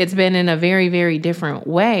it's been in a very, very different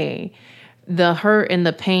way, the hurt and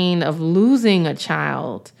the pain of losing a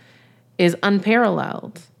child is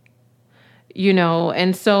unparalleled, you know?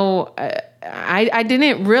 And so I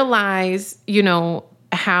didn't realize, you know,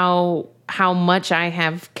 how much I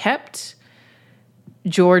have kept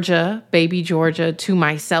Georgia, baby Georgia, to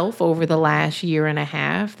myself over the last year and a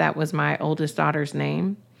half. That was my oldest daughter's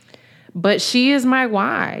name. But she is my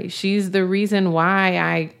why. She's the reason why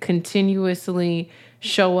I continuously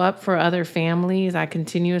show up for other families. I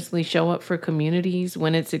continuously show up for communities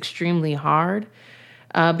when it's extremely hard.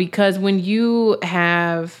 Because when you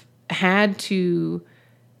have had to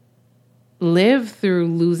live through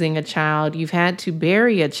losing a child, you've had to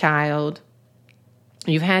bury a child,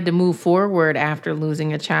 you've had to move forward after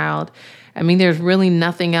losing a child. I mean, there's really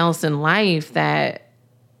nothing else in life that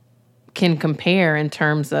can compare in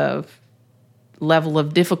terms of level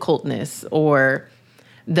of difficultness or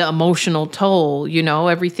the emotional toll. You know,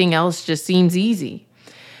 everything else just seems easy.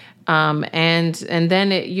 And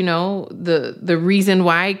then it, you know, the reason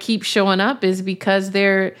why I keep showing up is because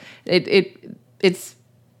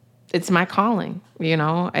it's my calling, you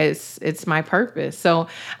know, it's my purpose. So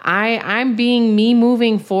I'm being me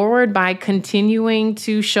moving forward by continuing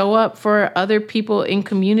to show up for other people in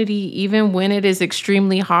community, even when it is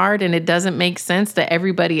extremely hard and it doesn't make sense to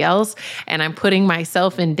everybody else. And I'm putting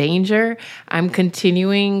myself in danger. I'm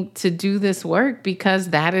continuing to do this work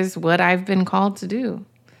because that is what I've been called to do.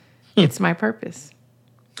 It's my purpose.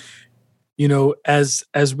 You know, as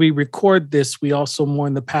we record this, we also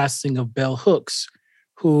mourn the passing of Bell Hooks,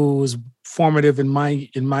 who was formative in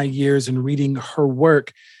my years in reading her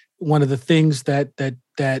work. One of the things that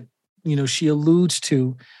you know she alludes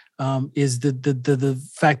to is the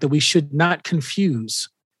fact that we should not confuse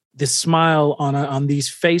the smile on these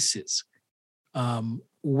faces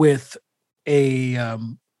with a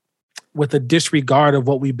disregard of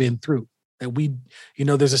what we've been through. That we, you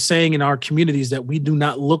know, there's a saying in our communities that we do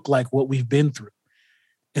not look like what we've been through.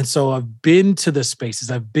 And so I've been to the spaces,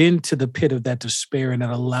 I've been to the pit of that despair, and that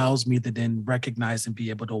allows me to then recognize and be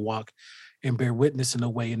able to walk and bear witness in a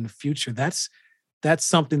way in the future. That's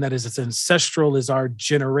something that is as ancestral as our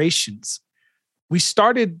generations. We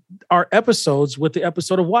started our episodes with the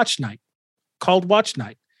episode of Watch Night, called Watch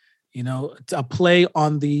Night, you know, a play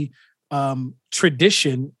on the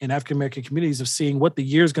tradition in African-American communities of seeing what the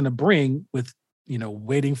year is going to bring with, you know,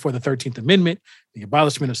 waiting for the 13th Amendment, the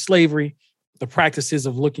abolishment of slavery, the practices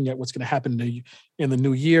of looking at what's going to happen in the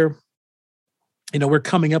new year. You know, we're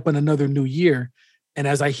coming up on another new year. And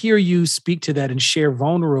as I hear you speak to that and share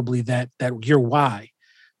vulnerably that your why,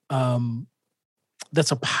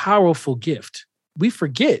 that's a powerful gift. We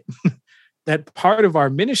forget that part of our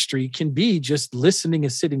ministry can be just listening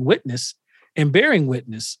and sitting witness and bearing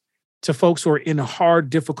witness to folks who are in hard,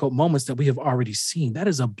 difficult moments that we have already seen. That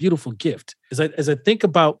is a beautiful gift. As I think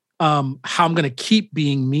about how I'm going to keep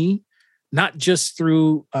being me, not just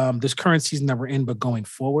through this current season that we're in, but going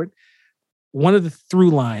forward, one of the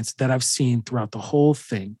through lines that I've seen throughout the whole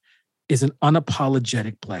thing is an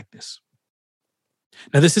unapologetic Blackness.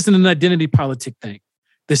 Now, this isn't an identity politic thing.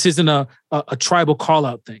 This isn't a tribal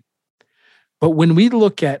call-out thing. But when we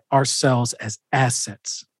look at ourselves as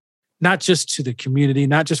assets, not just to the community,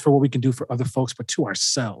 not just for what we can do for other folks, but to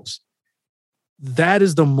ourselves, that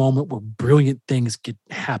is the moment where brilliant things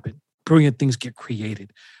happen. Brilliant things get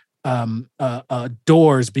created.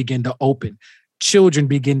 Doors begin to open. Children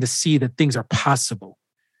begin to see that things are possible.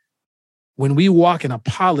 When we walk in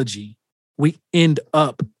apology, we end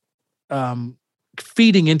up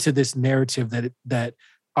feeding into this narrative that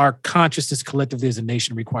our consciousness collectively as a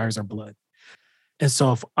nation requires our blood. And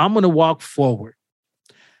so if I'm going to walk forward,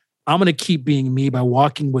 I'm going to keep being me by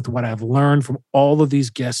walking with what I've learned from all of these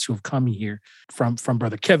guests who have come here, from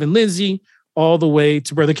Brother Kevin Lindsay all the way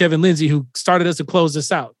to Brother Kevin Lindsay, who started us and closed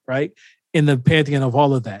us out, right? In the pantheon of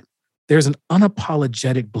all of that. There's an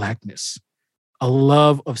unapologetic Blackness, a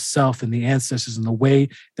love of self and the ancestors and the way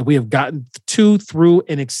that we have gotten to, through,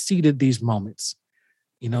 and exceeded these moments.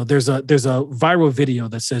 You know, there's a viral video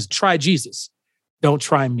that says, "Try Jesus, don't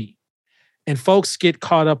try me." And folks get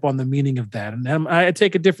caught up on the meaning of that. And I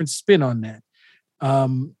take a different spin on that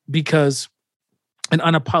because an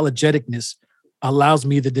unapologeticness allows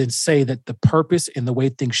me to then say that the purpose and the way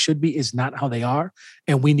things should be is not how they are.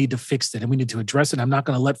 And we need to fix it and we need to address it. I'm not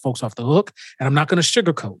going to let folks off the hook, and I'm not going to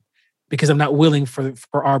sugarcoat, because I'm not willing for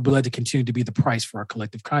our blood to continue to be the price for our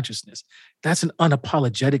collective consciousness. That's an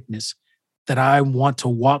unapologeticness that I want to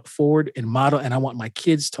walk forward and model, and I want my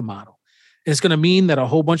kids to model. And it's going to mean that a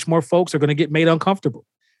whole bunch more folks are going to get made uncomfortable.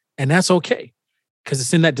 And that's okay, because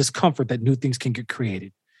it's in that discomfort that new things can get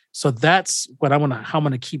created. So that's what how I'm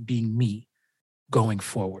going to keep being me going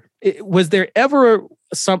forward. Was there ever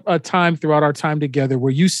a time throughout our time together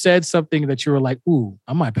where you said something that you were like, "Ooh,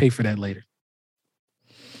 I might pay for that later"?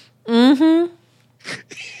 Mm-hmm.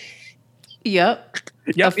 Yep.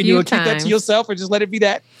 Yep. And you'll keep that to yourself or just let it be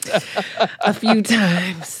that? A few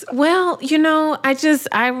times. Well, you know,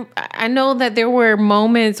 I know that there were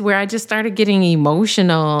moments where I just started getting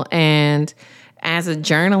emotional, and as a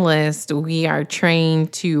journalist, we are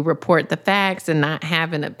trained to report the facts and not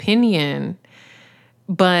have an opinion.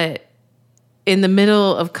 But in the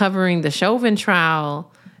middle of covering the Chauvin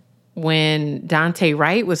trial, when Daunte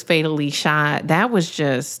Wright was fatally shot, that was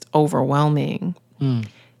just overwhelming.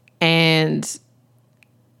 And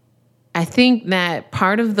I think that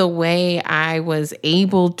part of the way I was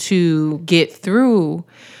able to get through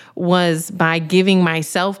was by giving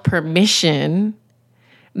myself permission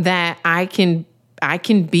that I can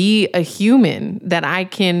be a human, that I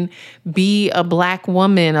can be a Black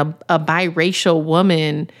woman, a biracial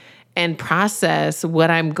woman, and process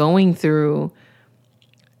what I'm going through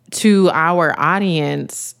to our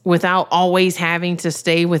audience without always having to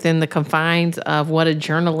stay within the confines of what a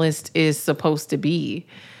journalist is supposed to be.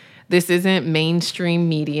 This isn't mainstream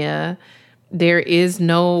media. There is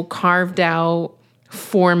no carved out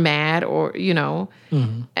format, or, you know,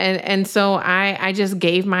 and so I just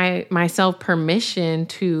gave myself permission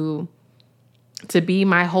to be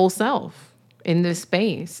my whole self in this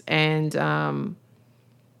space. And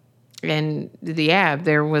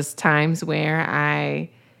there was times where I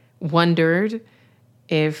wondered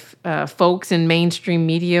if folks in mainstream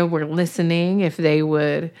media were listening, if they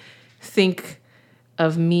would think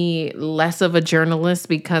of me less of a journalist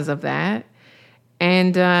because of that.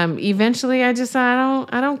 And eventually I just said,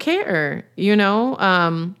 I don't care. You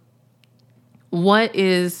know, what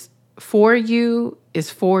is for you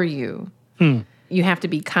is for you. You have to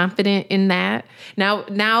be confident in that.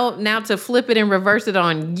 Now to flip it and reverse it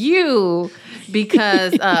on you,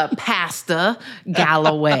 because Pastor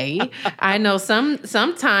Galloway, I know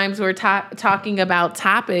sometimes we're talking about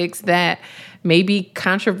topics that may be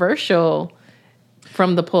controversial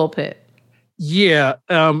from the pulpit. Yeah.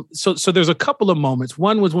 So there's a couple of moments.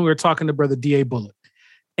 One was when we were talking to Brother D.A. Bullock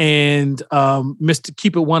and Mr.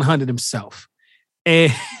 Keep It 100 himself.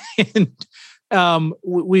 And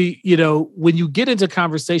we, you know, when you get into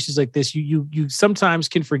conversations like this, you sometimes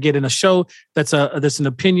can forget, in a show that's an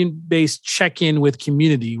opinion-based check-in with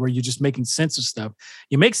community where you're just making sense of stuff.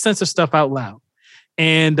 You make sense of stuff out loud.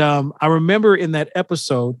 And I remember in that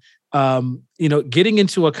episode, you know, getting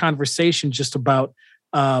into a conversation just about,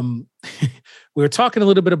 we were talking a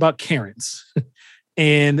little bit about Karens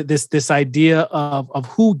and this idea of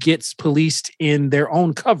who gets policed in their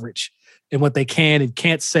own coverage and what they can and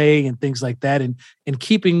can't say and things like that, and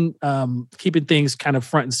keeping things kind of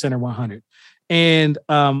front and center 100. And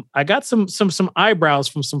I got some eyebrows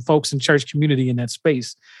from some folks in church community in that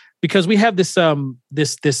space. because we have this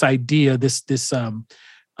this idea, this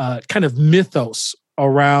kind of mythos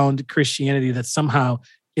around Christianity that somehow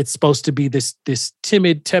it's supposed to be this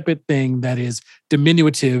timid, tepid thing that is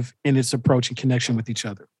diminutive in its approach and connection with each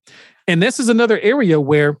other. And this is another area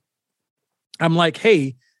where I'm like,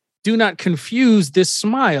 hey, do not confuse this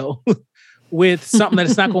smile with something that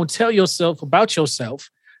it's not going to tell yourself about yourself,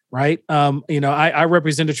 right? I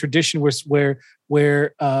represent a tradition where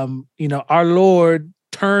our Lord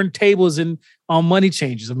turned tables on money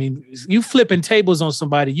changes. I mean, you flipping tables on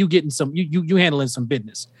somebody, you getting some, you handling some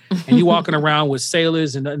business, and you walking around with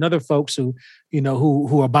sailors and other folks who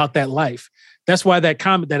are about that life. That's why that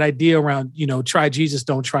comment, that idea around, try Jesus,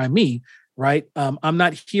 don't try me, right? I'm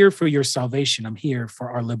not here for your salvation. I'm here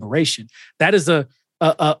for our liberation. That is a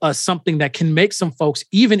something that can make some folks,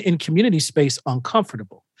 even in community space,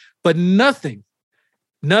 uncomfortable. But nothing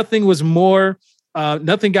was more,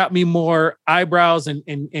 nothing got me more eyebrows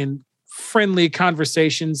and friendly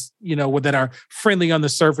conversations, that are friendly on the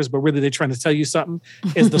surface, but really they're trying to tell you something,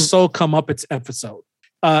 is the Soul Come Up It's episode.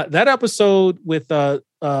 That episode with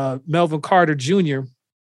Melvin Carter Jr.,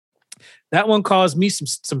 that one caused me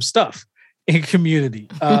some stuff in community,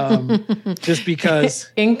 just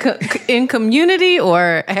because. In community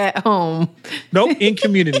or at home? Nope, in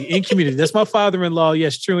community. That's my father-in-law.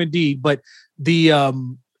 Yes, true indeed. But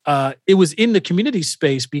it was in the community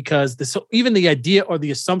space because even the idea or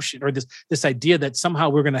the assumption or this idea that somehow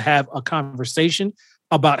we're going to have a conversation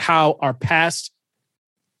about how our past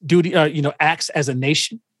duty, acts as a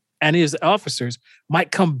nation and as officers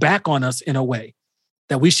might come back on us in a way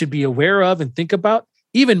that we should be aware of and think about.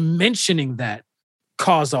 Even mentioning that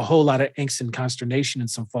caused a whole lot of angst and consternation in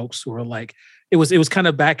some folks who were like, it was kind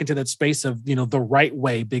of back into that space of, the right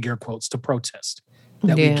way, big air quotes, to protest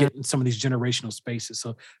that we get in some of these generational spaces.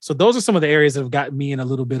 So those are some of the areas that have gotten me in a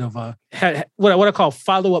little bit of what I call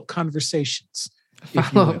follow-up conversations.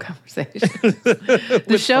 Follow-up conversations.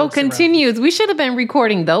 The show continues. We should have been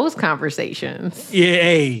recording those conversations.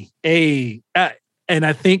 Yeah, and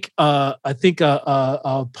I think a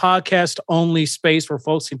podcast only space where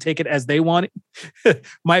folks can take it as they want it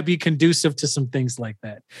might be conducive to some things like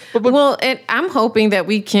that. Well, and I'm hoping that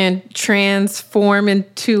we can transform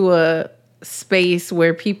into a space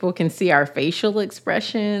where people can see our facial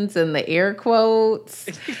expressions and the air quotes,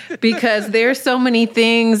 because there's so many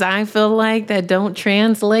things I feel like that don't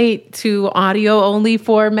translate to audio only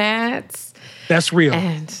formats. That's real.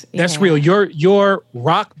 That's real. Your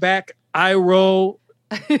rock back, eye roll,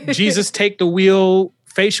 Jesus take the wheel,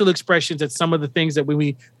 facial expressions at some of the things that when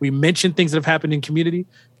we mention things that have happened in community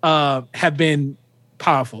have been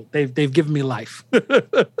powerful. They've given me life.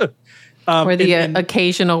 Or the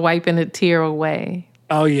occasional wiping a tear away.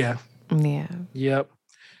 Oh yeah. Yeah. Yep.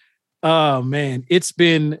 Oh man, it's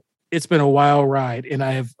been a wild ride, and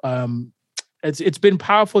I have it's been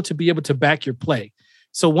powerful to be able to back your play.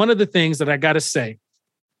 So one of the things that I got to say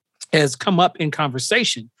has come up in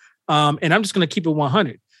conversation, and I'm just going to keep it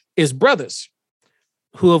 100, is brothers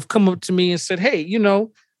who have come up to me and said, "Hey,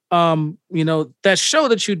 that show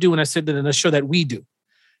that you do," and I said that in a show that we do.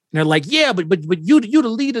 And they're like, yeah, but you the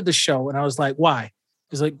lead of the show. And I was like, why?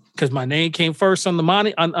 It's like, because my name came first on the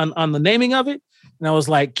money on the naming of it. And I was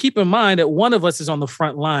like, keep in mind that one of us is on the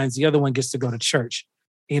front lines, the other one gets to go to church.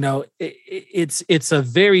 It's a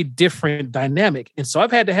very different dynamic. And so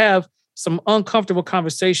I've had to have some uncomfortable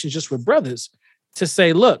conversations just with brothers to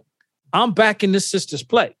say, look, I'm back in this sister's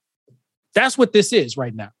play. That's what this is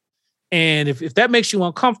right now. And if that makes you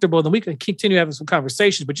uncomfortable, then we can continue having some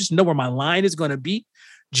conversations, but just know where my line is going to be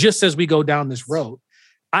just as we go down this road.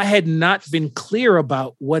 I had not been clear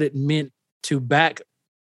about what it meant to back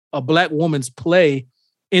a Black woman's play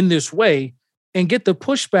in this way and get the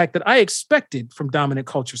pushback that I expected from dominant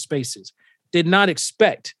culture spaces. Did not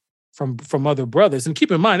expect from other brothers. And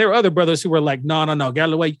keep in mind, there were other brothers who were like, no,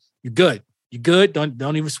 Galloway, you're good. You're good.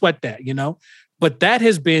 Don't even sweat that, But that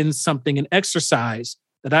has been something, an exercise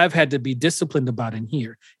that I've had to be disciplined about in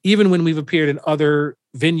here. Even when we've appeared in other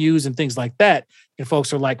venues and things like that, and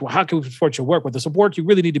folks are like, well, how can we support your work? Well, the support you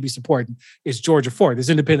really need to be supporting is Georgia Ford, this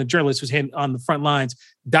independent journalist who's on the front lines,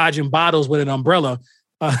 dodging bottles with an umbrella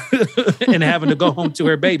and having to go home to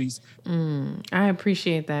her babies. I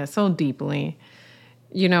appreciate that so deeply.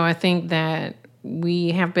 I think that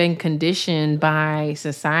we have been conditioned by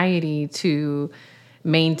society to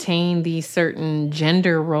maintain these certain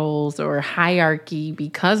gender roles or hierarchy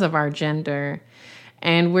because of our gender.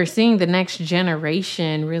 And we're seeing the next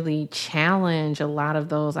generation really challenge a lot of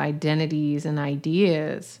those identities and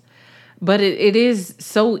ideas. But it is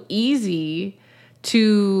so easy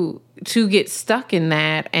to get stuck in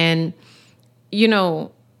that. And,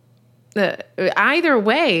 either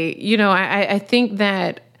way, I think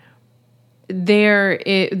that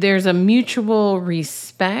there's a mutual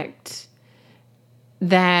respect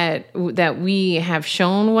that we have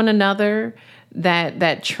shown one another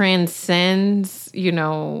that transcends,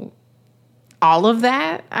 all of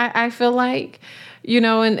that. I feel like,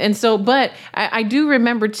 and so, but I do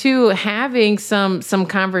remember too having some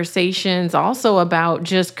conversations also about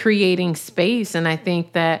just creating space, and I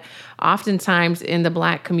think that oftentimes in the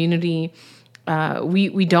Black community,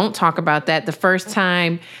 we don't talk about that. The first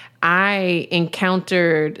time I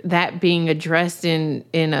encountered that being addressed in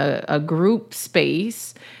a group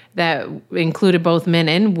space that included both men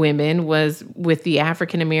and women was with the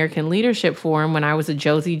African American Leadership Forum when I was a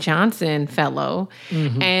Josie Johnson fellow.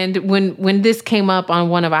 Mm-hmm. And when this came up on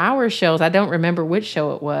one of our shows, I don't remember which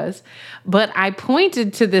show it was, but I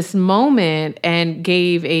pointed to this moment and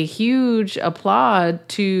gave a huge applaud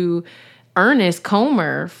to Ernest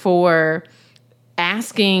Comer for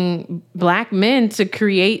asking Black men to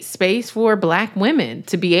create space for Black women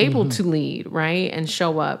to be able to lead, right, and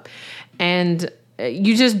show up. And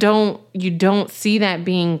you just don't see that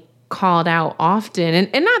being called out often.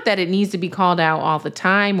 And not that it needs to be called out all the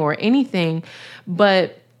time or anything,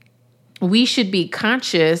 but we should be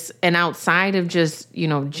conscious, and outside of just,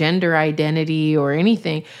 gender identity or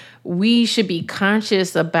anything, we should be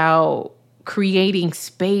conscious about creating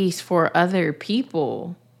space for other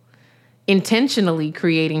people, intentionally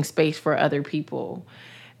creating space for other people.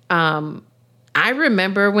 I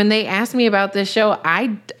remember when they asked me about this show,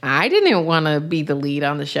 I didn't want to be the lead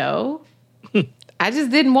on the show. I just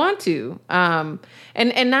didn't want to.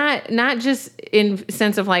 And not just in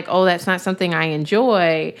sense of like, oh, that's not something I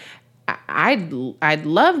enjoy. I'd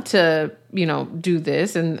love to, do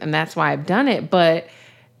this, and that's why I've done it. But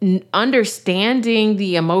understanding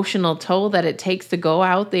the emotional toll that it takes to go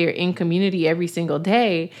out there in community every single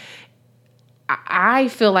day, I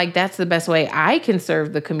feel like that's the best way I can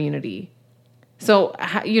serve the community. So,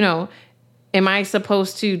 am I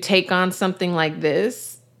supposed to take on something like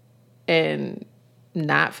this and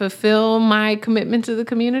not fulfill my commitment to the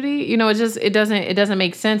community? It doesn't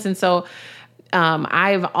make sense. And so,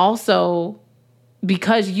 I've also,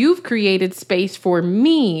 because you've created space for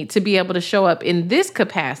me to be able to show up in this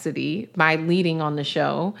capacity by leading on the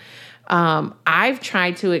show, I've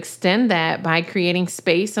tried to extend that by creating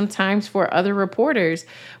space sometimes for other reporters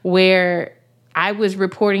where I was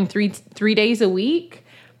reporting three days a week.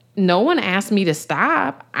 No one asked me to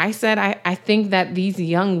stop. I said, I think that these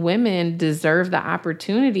young women deserve the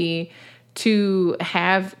opportunity to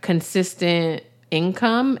have consistent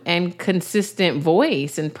income and consistent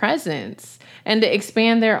voice and presence and to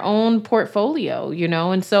expand their own portfolio,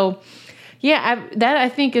 And so, yeah, that I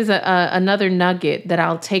think is another nugget that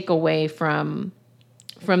I'll take away from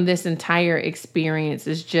this entire experience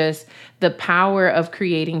is just the power of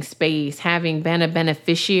creating space, having been a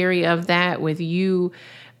beneficiary of that with you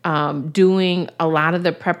doing a lot of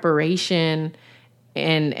the preparation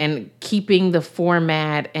and keeping the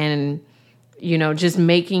format and, just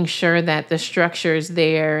making sure that the structure is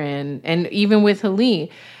there and even with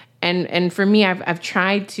Hali. And for me, I've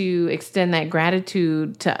tried to extend that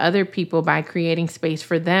gratitude to other people by creating space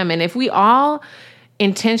for them. And if we all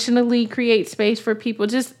intentionally create space for people,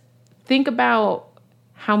 just think about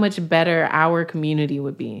how much better our community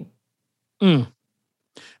would be.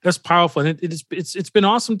 That's powerful. And it's been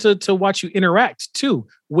awesome to watch you interact too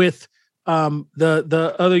with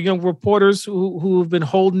the other young reporters who've been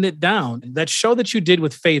holding it down. That show that you did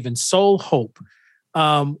with Faven, Soul Hope,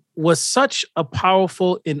 was such a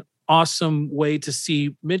powerful and awesome way to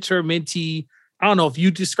see mentor, mentee. I don't know if you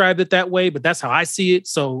described it that way, but that's how I see it.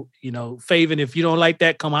 So, Faven, if you don't like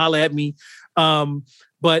that, come holler at me.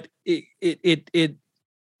 But it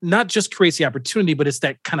not just creates the opportunity, but it's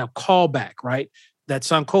that kind of callback, right? That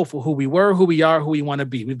Sankofa, who we were, who we are, who we want to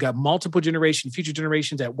be. We've got multiple generations, future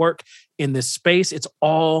generations at work in this space. It's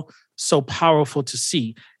all so powerful to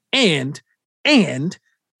see. And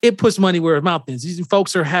it puts money where its mouth is. These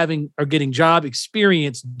folks are getting job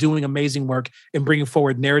experience, doing amazing work and bringing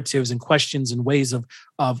forward narratives and questions and ways of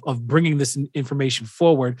bringing this information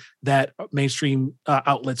forward that mainstream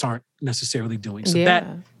outlets aren't necessarily doing. So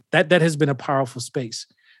that has been a powerful space.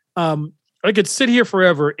 I could sit here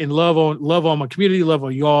forever and love on my community, love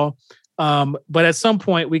on y'all. But at some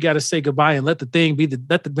point we got to say goodbye and let the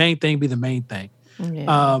main thing be the main thing.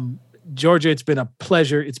 Yeah. Georgia, it's been a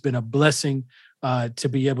pleasure. It's been a blessing to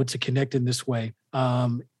be able to connect in this way.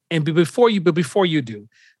 And before you do,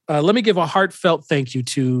 let me give a heartfelt thank you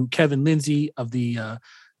to Kevin Lindsay of the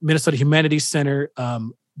Minnesota Humanities Center.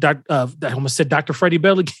 I almost said Dr. Freddie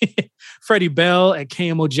Bell again, Freddie Bell at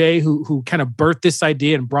KMOJ, who kind of birthed this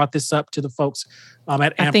idea and brought this up to the folks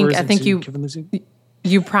at Ampers. I think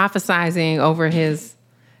you prophesizing over his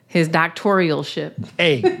doctoralship.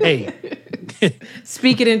 Hey.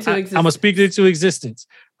 Speak it into existence. I'm gonna speak it into existence.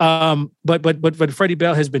 But Freddie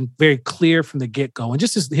Bell has been very clear from the get-go, and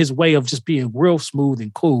just his way of just being real smooth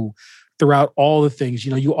and cool throughout all the things.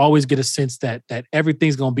 You always get a sense that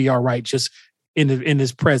everything's gonna be all right just in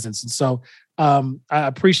his presence. And so I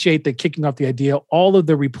appreciate that kicking off the idea. All of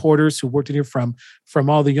the reporters who worked in here from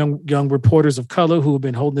all the young reporters of color who have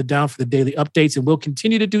been holding it down for the daily updates and will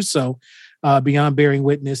continue to do so beyond bearing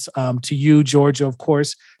witness to you, Georgia, of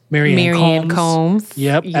course. Marianne Combs.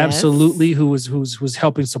 Yep, yes. Absolutely. Who's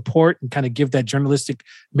helping support and kind of give that journalistic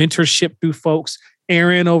mentorship through folks.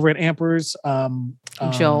 Aaron over at Ampers.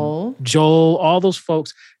 Joel, all those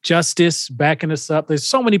folks. Justice backing us up. There's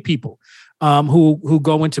so many people who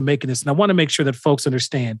go into making this. And I want to make sure that folks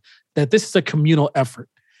understand that this is a communal effort.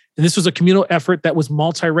 And this was a communal effort that was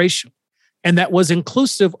multiracial and that was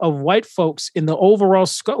inclusive of white folks in the overall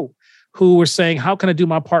scope, who were saying, how can I do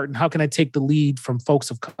my part and how can I take the lead from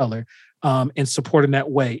folks of color and support in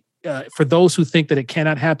that way? For those who think that it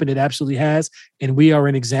cannot happen, it absolutely has. And we are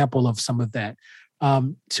an example of some of that.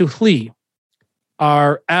 To Lee,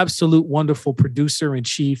 our absolute wonderful producer in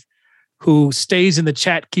chief, who stays in the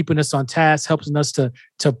chat, keeping us on task, helping us to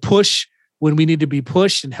push when we need to be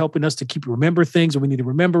pushed and helping us to remember things when we need to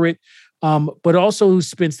remember it. But also who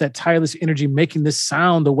spends that tireless energy making this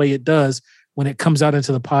sound the way it does when it comes out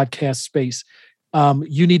into the podcast space.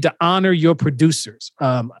 You need to honor your producers.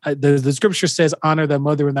 The scripture says, honor thy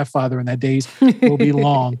mother and thy father, and thy days will be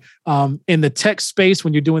long. In the tech space,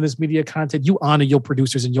 when you're doing this media content, you honor your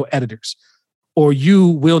producers and your editors, or you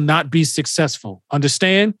will not be successful.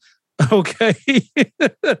 Understand? Okay.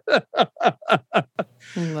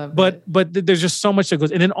 But there's just so much that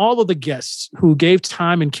goes. And then all of the guests who gave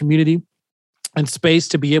time and community and space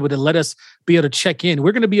to be able to let us be able to check in.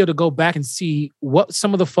 We're going to be able to go back and see what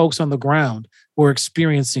some of the folks on the ground were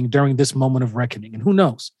experiencing during this moment of reckoning. And who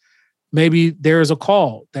knows, maybe there is a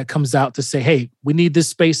call that comes out to say, hey, we need this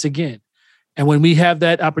space again. And when we have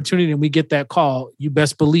that opportunity and we get that call, you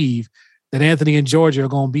best believe that Anthony and Georgia are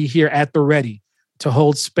going to be here at the ready to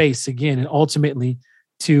hold space again and ultimately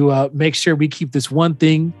to make sure we keep this one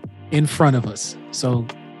thing in front of us. So,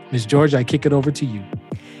 Ms. Georgia, I kick it over to you.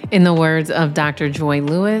 In the words of Dr. Joy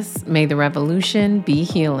Lewis, may the revolution be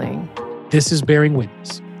healing. This is Bearing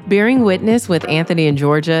Witness. Bearing Witness with Anthony and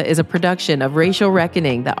Georgia is a production of Racial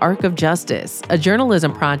Reckoning, the Arc of Justice, a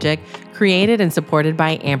journalism project created and supported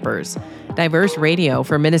by Ampers, diverse radio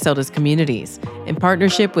for Minnesota's communities, in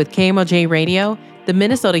partnership with KMOJ Radio, the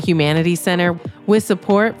Minnesota Humanities Center, with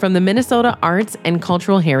support from the Minnesota Arts and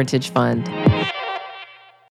Cultural Heritage Fund.